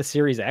think the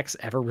Series X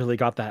ever really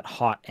got that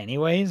hot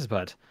anyways,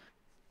 but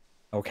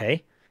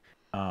okay.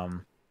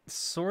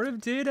 Sort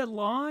of did at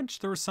launch.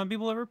 There were some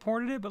people that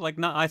reported it, but like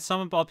not.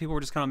 Some people were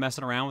just kind of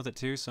messing around with it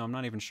too. So I'm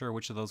not even sure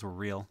which of those were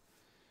real.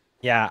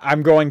 Yeah,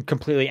 I'm going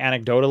completely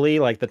anecdotally.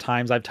 Like the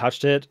times I've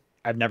touched it,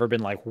 I've never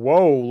been like,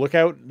 "Whoa, look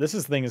out!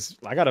 Thing is.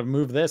 I gotta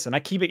move this," and I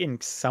keep it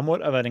in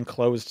somewhat of an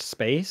enclosed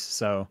space,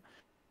 so.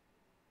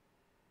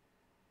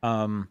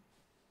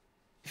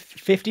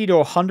 50 to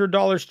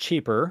 $100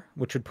 cheaper,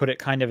 which would put it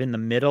kind of in the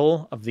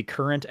middle of the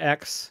current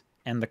X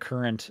and the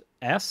current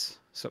S.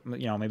 So,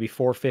 maybe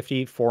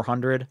 450,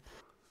 400.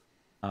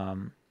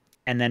 And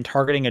then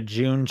targeting a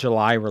June,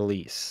 July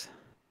release.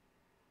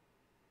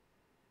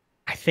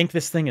 I think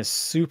this thing is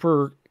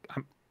super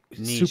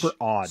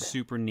odd.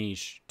 Super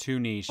niche. Too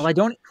niche.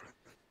 Well,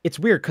 it's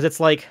weird because it's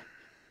like,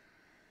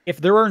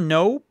 if there are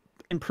no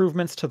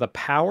improvements to the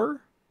power,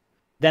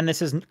 then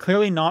this is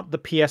clearly not the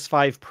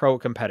PS5 Pro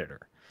competitor.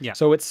 Yeah.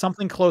 So it's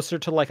something closer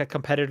to like a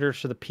competitor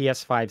to the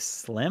PS5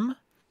 Slim,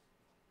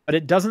 but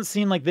it doesn't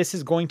seem like this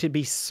is going to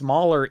be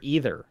smaller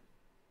either.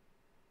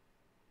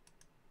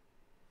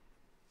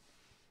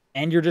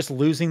 And you're just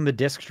losing the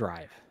disk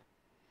drive.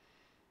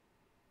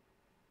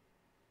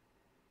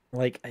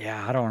 Like,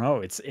 yeah, I don't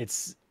know. It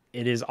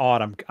is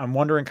odd. I'm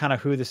wondering kind of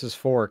who this is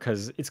for,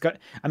 because it's got,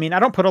 I mean, I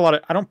don't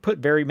put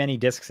very many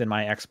discs in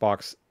my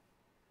Xbox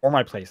or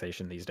my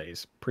PlayStation these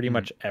days, pretty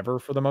much ever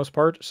for the most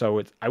part.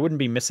 So I wouldn't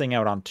be missing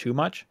out on too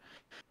much.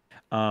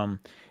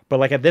 But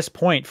like at this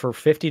point, for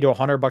 50 to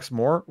 $100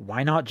 more,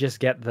 why not just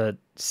get the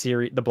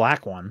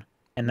black one,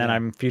 and then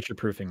I'm future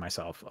proofing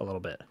myself a little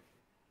bit.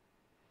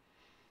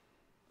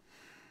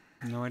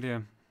 No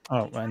idea.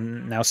 Oh,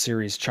 and now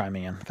Siri's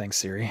chiming in. Thanks,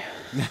 Siri.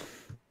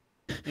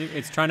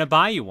 It's trying to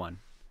buy you one.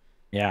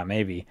 Yeah,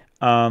 maybe.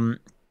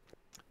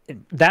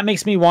 That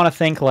makes me want to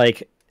think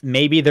like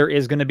maybe there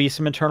is going to be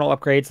some internal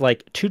upgrades,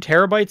 like 2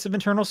 terabytes of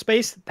internal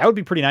space. That would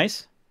be pretty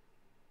nice.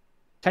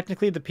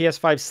 Technically, the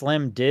PS5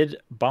 Slim did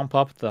bump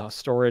up the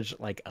storage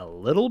like a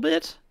little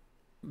bit,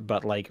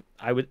 but like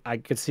I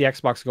could see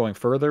Xbox going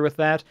further with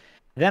that.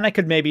 Then I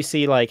could maybe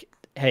see like,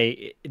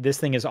 hey, this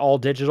thing is all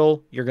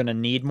digital. You're going to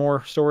need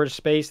more storage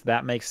space.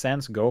 That makes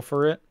sense. Go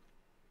for it.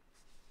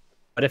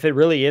 But if it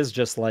really is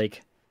just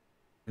like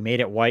we made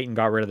it white and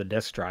got rid of the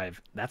disk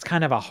drive, that's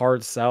kind of a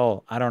hard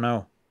sell. I don't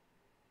know.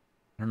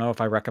 I don't know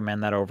if I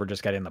recommend that over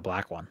just getting the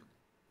black one.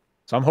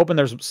 So I'm hoping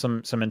there's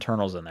some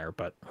internals in there,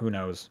 but who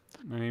knows?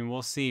 I mean,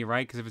 we'll see,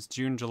 right? Because if it's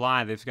June,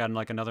 July, they've got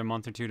like another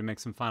month or two to make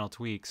some final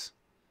tweaks.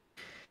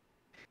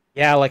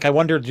 Yeah, like I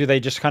wonder, do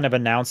they just kind of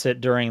announce it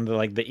during the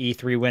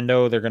E3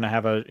 window? They're gonna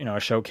have a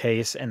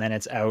showcase, and then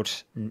it's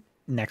out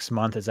next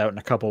month. It's out in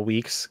a couple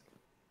weeks.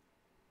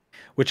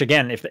 Which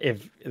again, if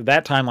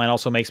that timeline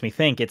also makes me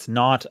think it's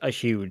not a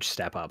huge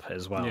step up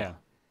as well. Yeah.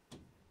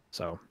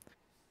 So,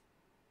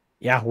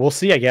 yeah, we'll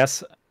see, I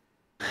guess.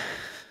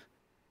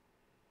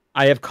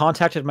 I have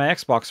contacted my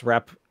Xbox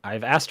rep.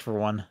 I've asked for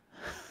one,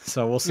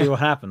 so we'll see what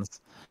happens.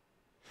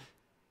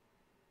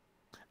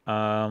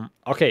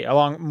 Okay,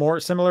 along more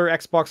similar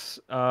Xbox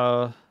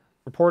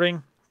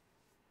reporting,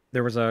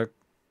 there was a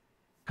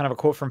kind of a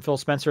quote from Phil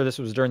Spencer. This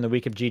was during the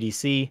week of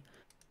GDC,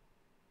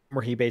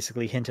 where he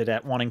basically hinted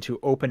at wanting to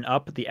open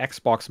up the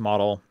Xbox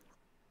model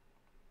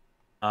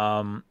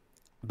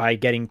by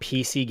getting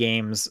PC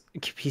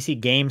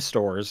game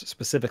stores,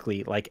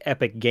 specifically like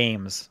Epic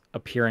Games,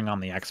 appearing on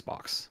the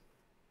Xbox.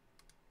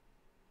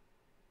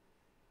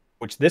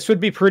 Which this would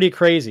be pretty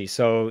crazy.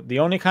 So the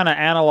only kind of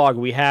analog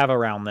we have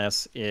around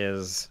this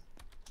is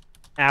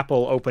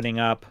Apple opening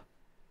up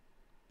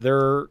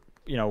their,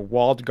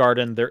 walled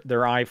garden, their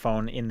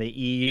iPhone in the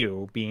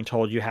EU, being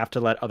told you have to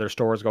let other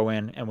stores go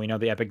in, and we know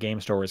the Epic Game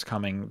Store is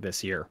coming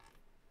this year.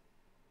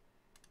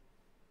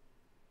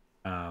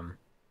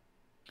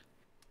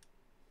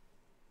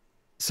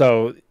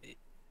 So,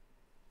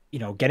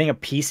 getting a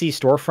PC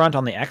storefront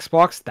on the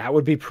Xbox, that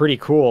would be pretty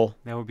cool.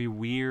 That would be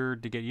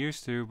weird to get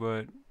used to,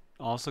 but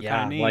also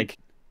kind of neat.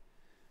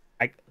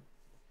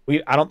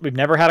 We've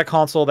never had a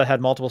console that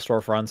had multiple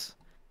storefronts.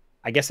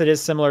 I guess it is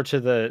similar to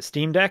the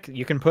Steam Deck.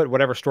 You can put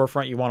whatever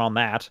storefront you want on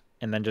that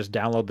and then just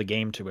download the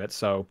game to it.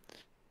 So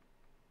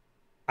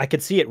I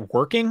could see it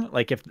working.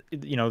 Like if,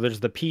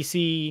 there's the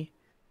PC,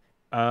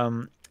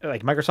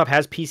 like Microsoft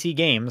has PC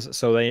games.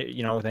 So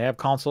they have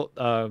console,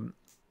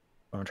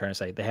 what I'm trying to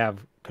say, they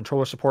have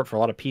controller support for a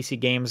lot of PC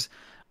games.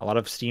 A lot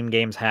of Steam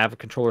games have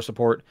controller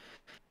support.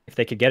 If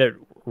they could get it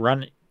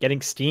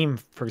getting Steam,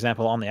 for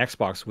example, on the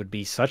Xbox would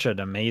be such an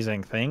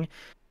amazing thing.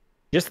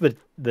 Just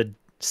the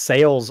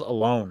sales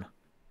alone,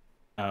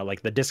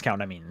 like the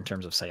discount, in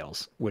terms of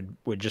sales, would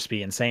just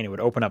be insane. It would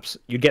open up.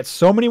 You'd get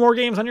so many more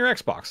games on your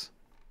Xbox.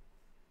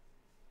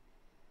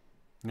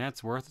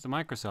 That's worth it to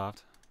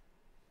Microsoft.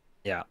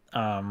 Yeah.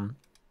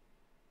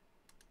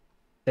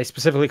 They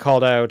specifically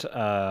called out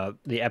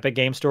the Epic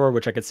Game Store,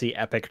 which I could see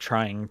Epic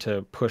trying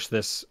to push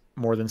this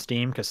more than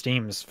Steam, because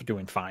Steam's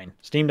doing fine.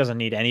 Steam doesn't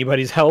need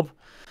anybody's help.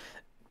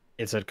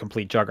 it's a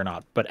complete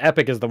juggernaut. But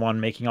Epic is the one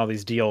making all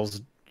these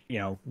deals,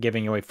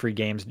 giving away free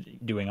games,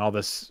 doing all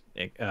this,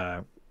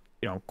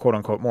 quote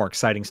unquote, more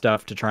exciting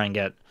stuff to try and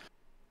get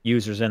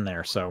users in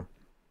there. So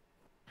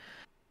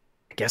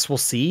I guess we'll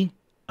see.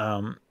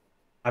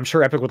 I'm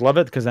sure Epic would love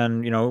it because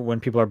then, when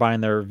people are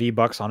buying their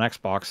V-Bucks on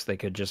Xbox, they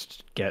could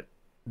just get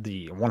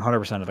the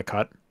 100% of the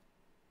cut.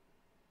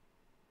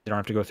 They don't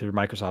have to go through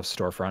Microsoft's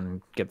storefront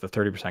and get the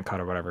 30% cut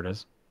or whatever it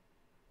is.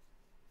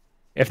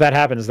 If that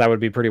happens, that would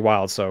be pretty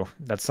wild. So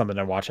that's something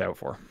to watch out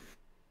for.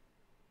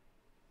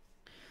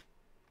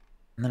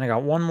 And then I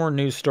got one more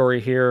news story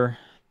here.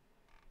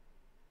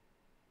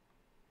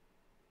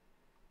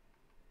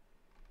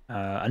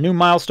 A new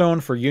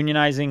milestone for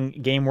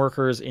unionizing game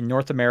workers in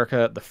North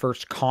America, the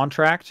first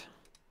contract.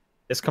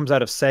 This comes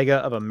out of Sega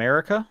of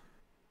America.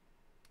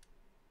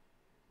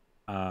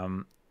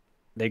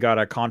 They got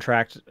a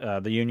contract,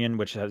 the union,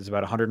 which has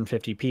about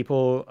 150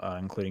 people,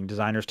 including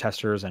designers,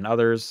 testers, and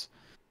others.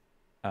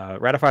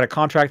 Ratified a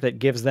contract that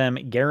gives them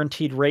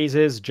guaranteed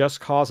raises,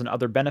 just cause, and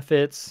other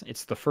benefits.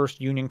 It's the first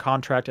union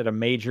contract at a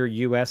major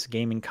U.S.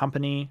 gaming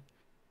company.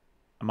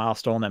 A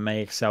milestone that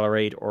may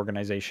accelerate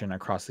organization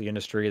across the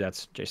industry.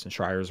 That's Jason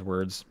Schreier's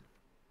words.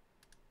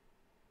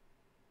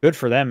 Good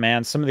for them,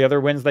 man. Some of the other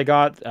wins they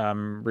got,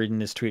 reading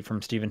this tweet from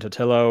Stephen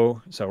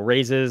Totillo. So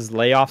raises,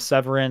 layoff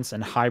severance,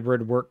 and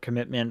hybrid work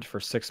commitment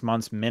for 6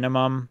 months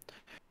minimum.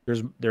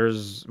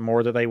 There's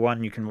more that they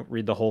won. You can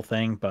read the whole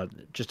thing, but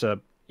just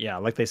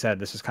like they said,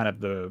 this is kind of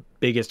the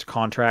biggest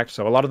contract.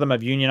 So a lot of them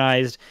have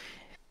unionized.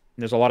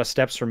 There's a lot of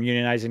steps from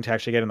unionizing to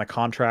actually get in the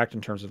contract in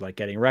terms of like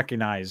getting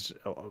recognized.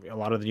 A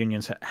lot of the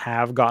unions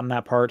have gotten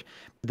that part.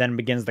 Then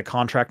begins the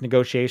contract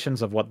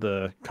negotiations of what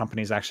the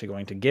company is actually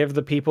going to give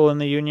the people in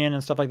the union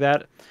and stuff like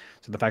that.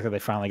 So the fact that they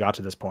finally got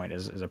to this point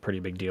is a pretty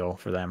big deal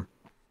for them.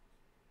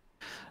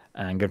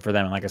 And good for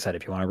them. And like I said,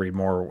 if you want to read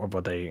more of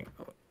what the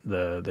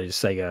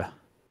Sega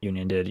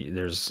union did,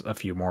 there's a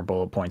few more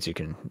bullet points you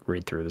can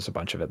read through. There's a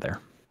bunch of it there.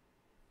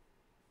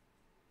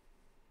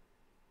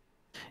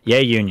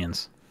 Yay,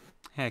 unions.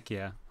 Heck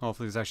yeah.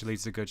 Hopefully this actually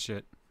leads to good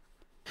shit.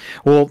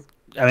 Well,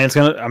 I mean,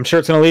 I'm sure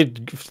it's gonna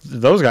lead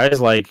those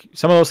guys. Like,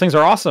 some of those things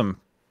are awesome.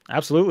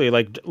 Absolutely.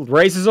 Like,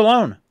 raises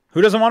alone.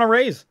 Who doesn't want to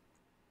raise?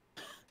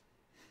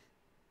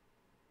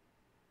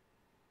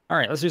 All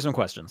right, let's do some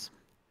questions.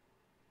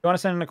 If you want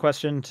to send in a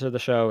question to the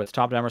show, it's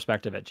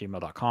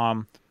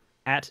topdownperspective@gmail.com,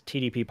 at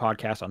TDP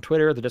Podcast on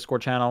Twitter, the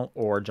Discord channel,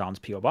 or John's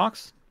P.O.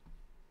 Box.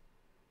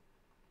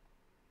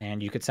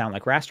 And you could sound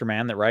like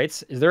Rasterman that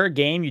writes, is there a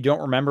game you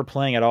don't remember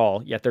playing at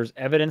all, yet there's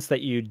evidence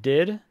that you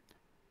did,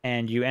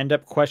 and you end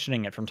up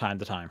questioning it from time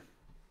to time?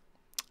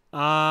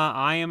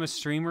 I am a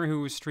streamer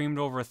who streamed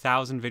over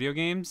 1,000 video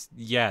games.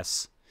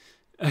 Yes.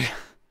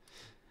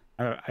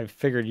 I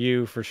figured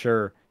you for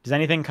sure. Does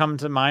anything come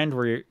to mind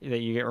that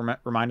you get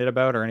reminded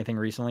about, or anything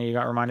recently you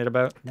got reminded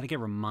about? That I get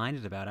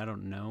reminded about? I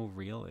don't know,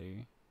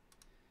 really.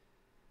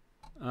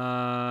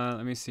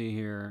 Let me see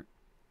here.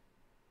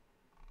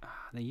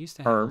 They used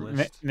to have a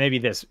list. Maybe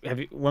this.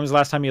 When was the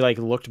last time you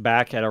looked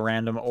back at a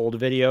random old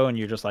video and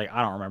you're just like,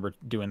 I don't remember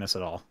doing this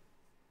at all?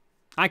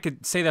 I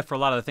could say that for a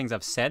lot of the things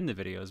I've said in the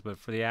videos, but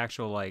for the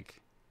actual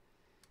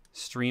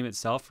stream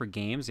itself for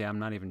games, yeah, I'm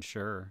not even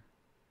sure.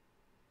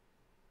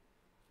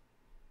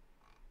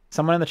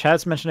 Someone in the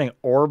chat's mentioning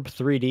Orb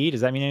 3D.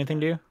 Does that mean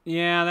anything to you?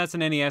 Yeah, that's an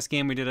NES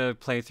game we did a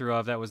playthrough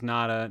of. That was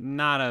not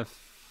a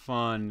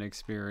fun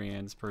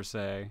experience per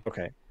se.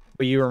 Okay,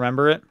 but you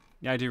remember it?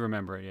 Yeah, I do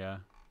remember it. Yeah.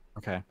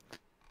 Okay.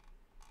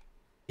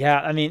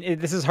 Yeah, I mean,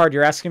 this is hard.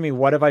 You're asking me,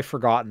 what have I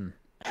forgotten?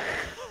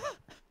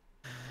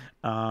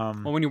 Well,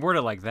 when you word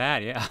it like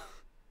that, yeah.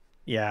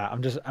 Yeah,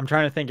 I'm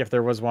trying to think if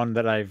there was one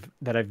that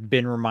I've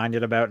been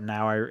reminded about, and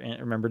now I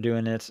remember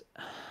doing it.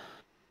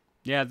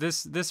 Yeah,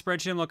 this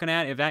spreadsheet I'm looking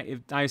at,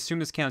 if I assume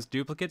this counts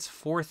duplicates,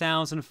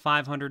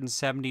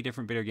 4,570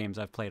 different video games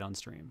I've played on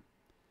stream.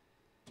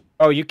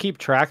 Oh, you keep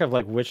track of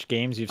which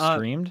games you've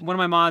streamed? One of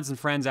my mods and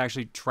friends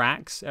actually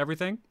tracks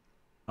everything.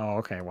 Oh,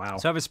 okay, wow.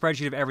 So I have a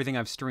spreadsheet of everything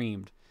I've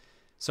streamed.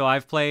 So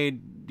I've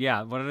played,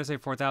 yeah, what did I say,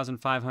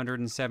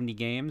 4,570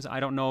 games. I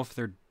don't know if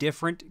they're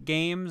different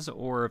games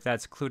or if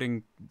that's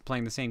including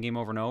playing the same game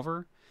over and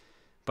over.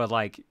 But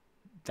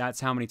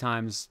that's how many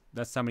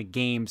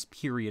games,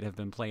 period, have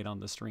been played on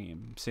the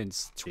stream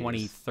since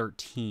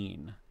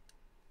 2013.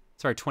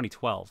 Sorry,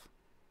 2012.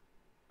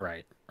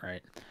 Right.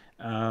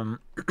 I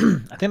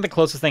think the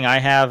closest thing I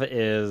have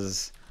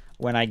is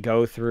when I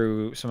go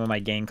through some of my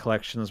game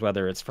collections,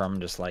 whether it's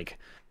from just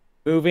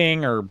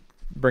moving or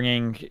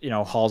bringing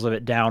hauls of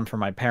it down for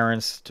my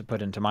parents to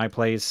put into my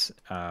place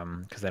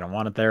because they don't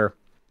want it there.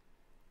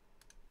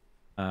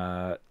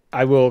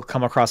 I will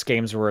come across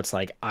games where it's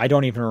I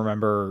don't even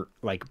remember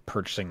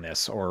purchasing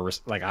this, or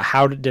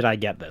how did I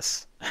get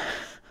this?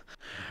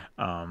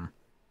 And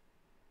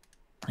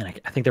I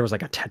think there was a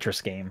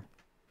Tetris game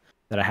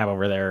that I have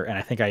over there, and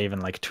I think I even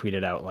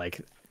tweeted out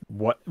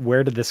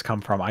where did this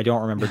come from? I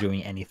don't remember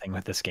doing anything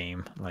with this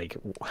game.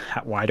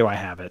 Why do I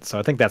have it? So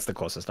I think that's the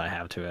closest I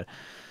have to it.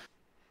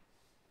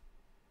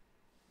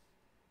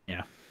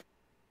 Yeah.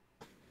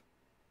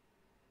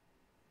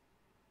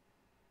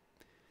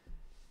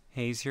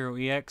 Hayes Hero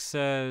EX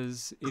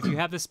says, if you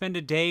have to spend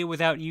a day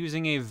without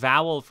using a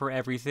vowel for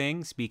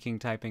everything, speaking,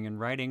 typing, and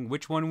writing,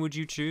 which one would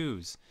you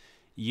choose?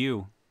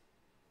 You.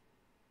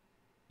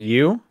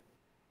 You?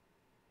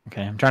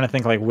 Okay, I'm trying to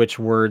think like which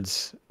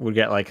words would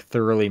get like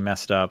thoroughly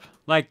messed up.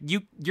 Like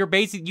you're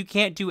basic. You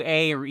can't do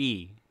A or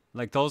E.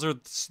 Like those are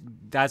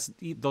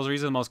those are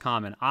easily the most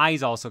common.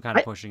 I's also kind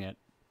of pushing it.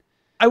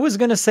 I was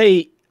gonna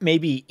say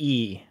maybe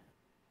E.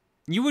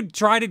 You would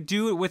try to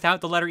do it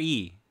without the letter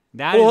E.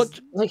 That Well,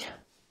 is like,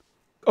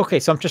 okay,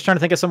 so I'm just trying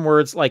to think of some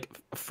words like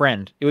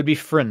friend. It would be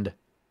friend.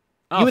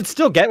 oh, You would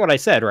still get what I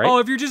said, right? oh,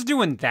 if you're just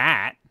doing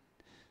that.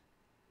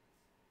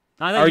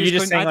 I thought Or are you you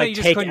just just saying, I thought like, you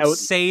just take couldn't out-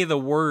 say the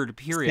word.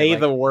 Period. Say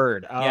Like, the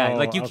word. yeah, Oh,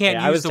 like you okay.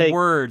 can't I use would the say,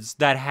 words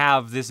that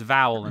have this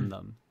vowel in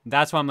them.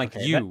 That's why I'm like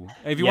Okay, you.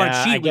 If you want to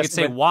yeah, I cheat, we could guess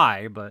say with-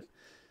 why, but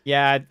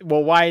yeah.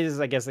 Well, why is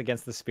I guess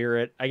against the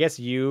spirit? I guess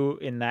you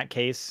in that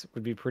case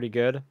would be pretty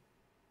good.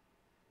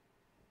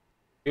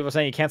 People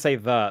saying you can't say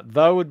the.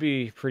 The would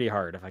be pretty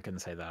hard if I couldn't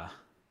say the.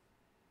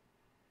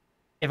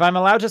 If I'm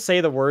allowed to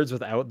say the words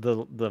without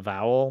the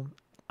vowel,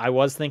 I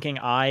was thinking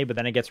I, but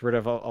then it gets rid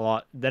of a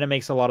lot. Then it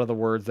makes a lot of the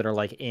words that are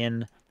like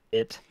in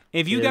it.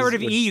 if you got rid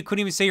of would- E, you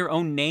couldn't even say your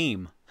own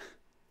name.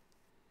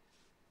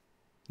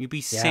 You'd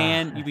be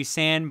San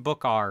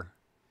Bookar.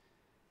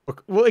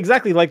 Well,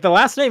 exactly. Like the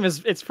last name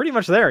it's pretty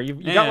much there. You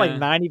got like Yeah.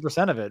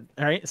 90% of it,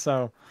 right?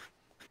 So,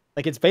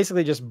 like it's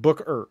basically just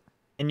Booker,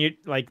 and you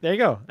like there you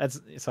go. That's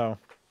so. I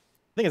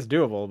think it's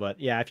doable, but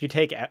yeah,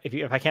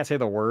 if I can't say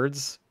the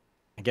words,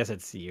 I guess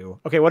it's you.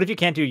 Okay, what if you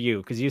can't do you?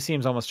 Because you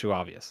seems almost too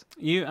obvious.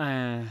 You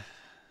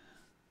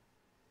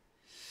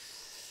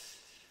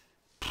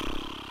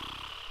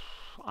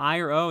I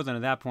or O, then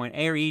at that point,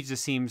 A or E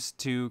just seems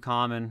too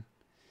common.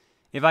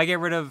 If I get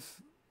rid of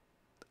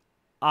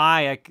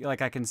I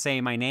can say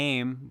my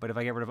name, but if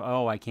I get rid of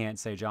O, I can't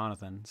say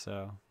Jonathan.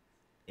 So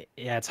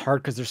Yeah, it's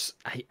hard because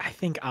I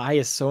think I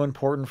is so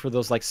important for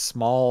those like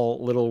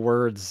small little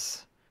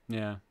words.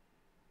 yeah,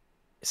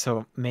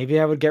 So maybe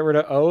I would get rid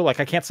of O. Like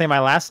I can't say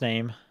my last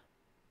name,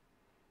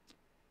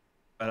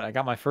 but I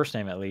got my first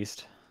name at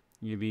least.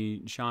 you'd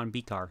be Sean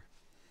Bikar.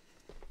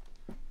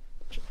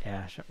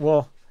 Yeah.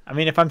 Well, I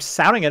mean, if I'm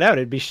sounding it out,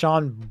 it'd be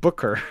Sean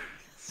Booker.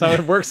 So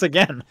it works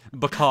again.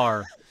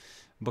 Booker.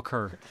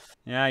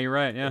 Yeah, you're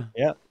right. Yeah.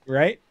 Yeah.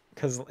 Right.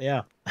 Because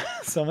yeah.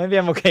 So maybe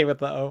I'm okay with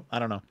the O. I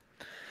don't know.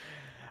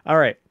 All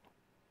right.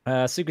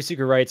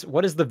 Suku writes,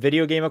 "What is the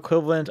video game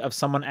equivalent of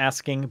someone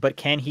asking, but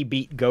can he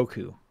beat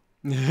Goku?"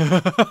 I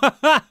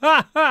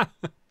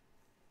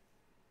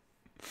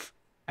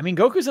mean,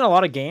 Goku's in a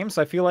lot of games,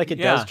 so I feel like it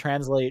does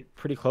translate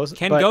pretty close.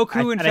 Can but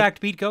Goku, in fact,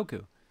 beat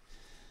Goku?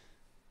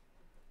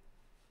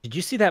 Did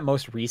you see that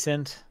most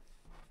recent?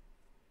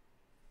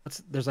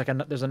 There's a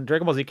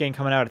Dragon Ball Z game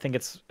coming out. I think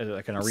it's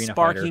like an arena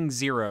Sparking fighter.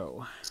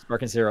 Zero.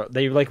 Sparking Zero.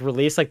 They like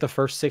released like the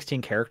first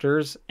 16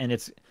 characters, and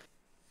it's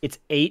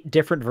 8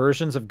 different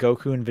versions of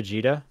Goku and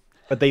Vegeta,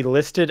 but they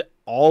listed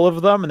all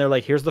of them, and they're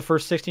like, "Here's the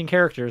first 16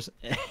 characters."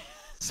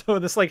 So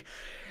this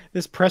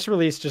press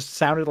release just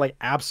sounded like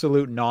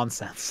absolute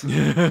nonsense.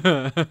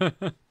 Well,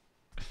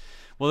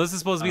 this is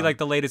supposed to be like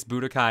the latest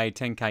Budokai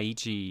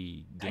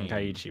Tenkaichi game.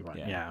 Tenkaichi one,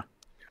 yeah.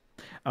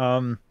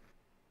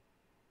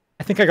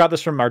 I think I got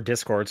this from our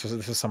Discord, so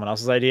this is someone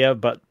else's idea,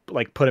 but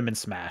like put him in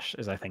Smash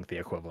is I think the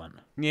equivalent.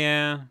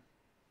 Yeah.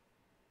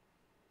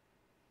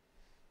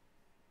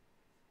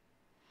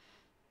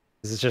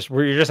 This is just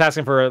you're just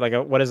asking for like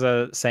what is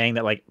a saying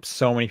that like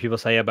so many people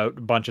say about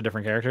a bunch of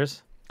different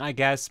characters? I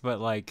guess, but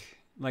like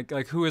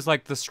who is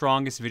like the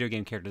strongest video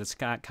game character? That's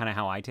kind of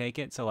how I take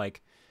it. So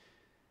like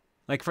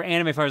for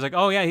anime fighters, like,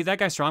 oh yeah, that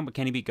guy's strong, but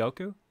can he beat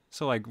Goku?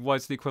 So like,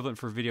 what's the equivalent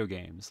for video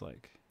games?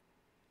 Like,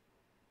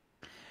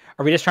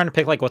 are we just trying to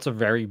pick like what's a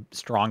very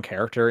strong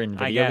character in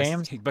video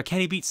games? But can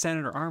he beat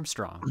Senator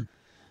Armstrong?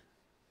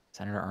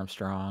 Senator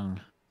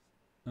Armstrong.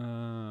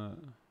 Uh,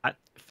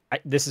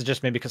 this is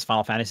just maybe because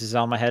Final Fantasy is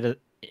on my head.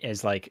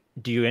 Is like,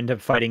 do you end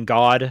up fighting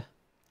God?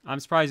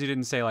 I'm surprised you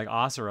didn't say like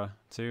Asura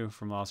too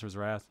from Asura's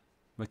Wrath.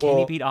 But can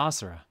he beat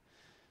Asura?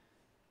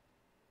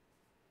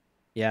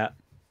 Yeah,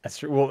 that's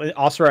true. Well,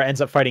 Asura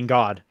ends up fighting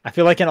God. I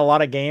feel like in a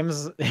lot of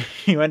games,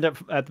 you end up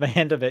at the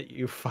end of it,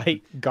 you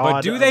fight God.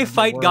 But do they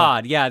fight world.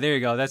 God? Yeah, there you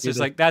go. That's just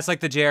like that's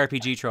like the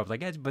JRPG trope.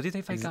 Like, yeah, but do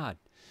they fight God?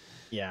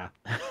 Yeah.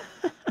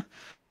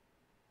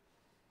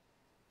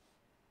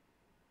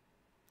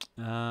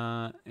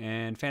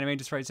 And Phantom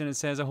just writes in and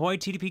says, "Ahoy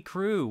TDP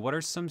crew, what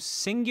are some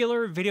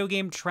singular video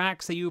game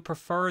tracks that you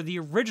prefer the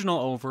original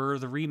over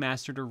the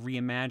remastered or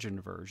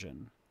reimagined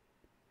version?"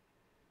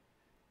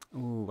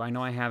 Ooh, I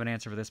know I have an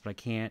answer for this, but I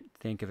can't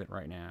think of it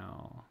right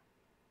now.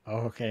 Oh,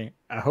 okay.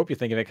 I hope you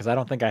think of it because I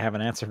don't think I have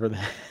an answer for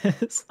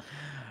this.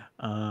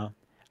 I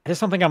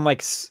just don't think I'm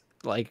like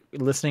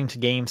listening to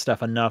game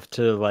stuff enough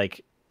to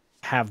like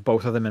have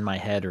both of them in my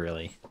head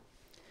really.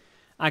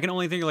 I can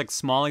only think of like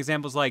small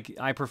examples. Like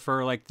I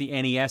prefer like the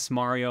NES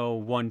Mario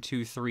 1,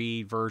 2,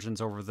 3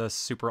 versions over the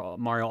Super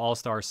Mario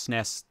All-Star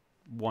SNES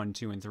 1,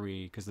 2, and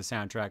 3 because the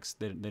soundtracks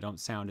they don't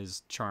sound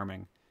as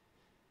charming.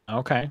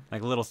 Okay.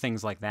 Like little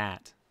things like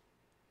that.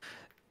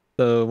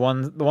 The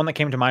one that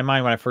came to my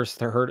mind when I first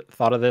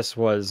thought of this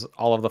was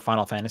all of the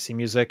Final Fantasy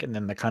music, and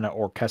then the kind of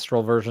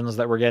orchestral versions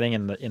that we're getting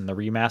in the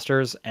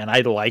remasters. And I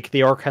like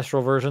the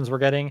orchestral versions we're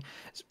getting.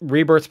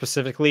 Rebirth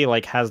specifically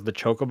like has the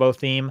Chocobo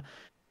theme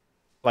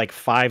like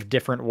 5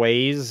 different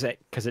ways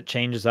because it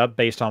changes up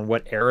based on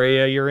what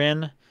area you're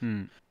in.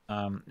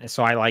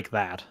 So I like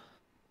that.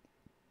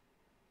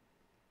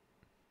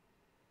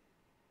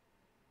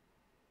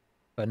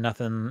 But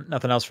nothing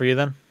else for you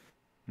then?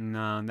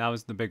 No, that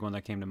was the big one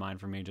that came to mind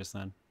for me just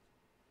then.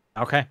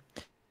 Okay.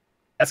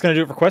 That's going to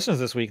do it for questions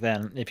this week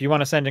then. If you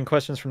want to send in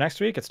questions for next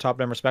week, it's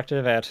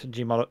topdownperspective at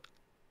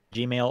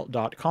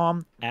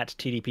gmail.com, at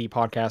TDP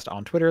Podcast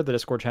on Twitter, the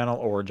Discord channel,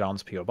 or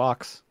John's P.O.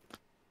 Box.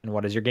 And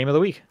what is your game of the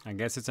week? I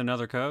guess it's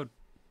Another Code.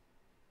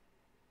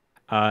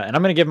 And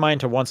I'm going to give mine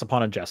to Once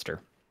Upon a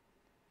Jester.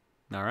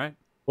 All right.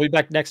 We'll be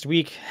back next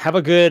week. Have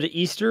a good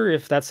Easter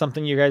if that's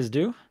something you guys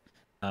do.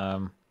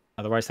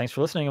 Otherwise, thanks for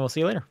listening, and we'll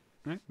see you later.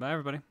 All right. Bye,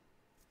 everybody.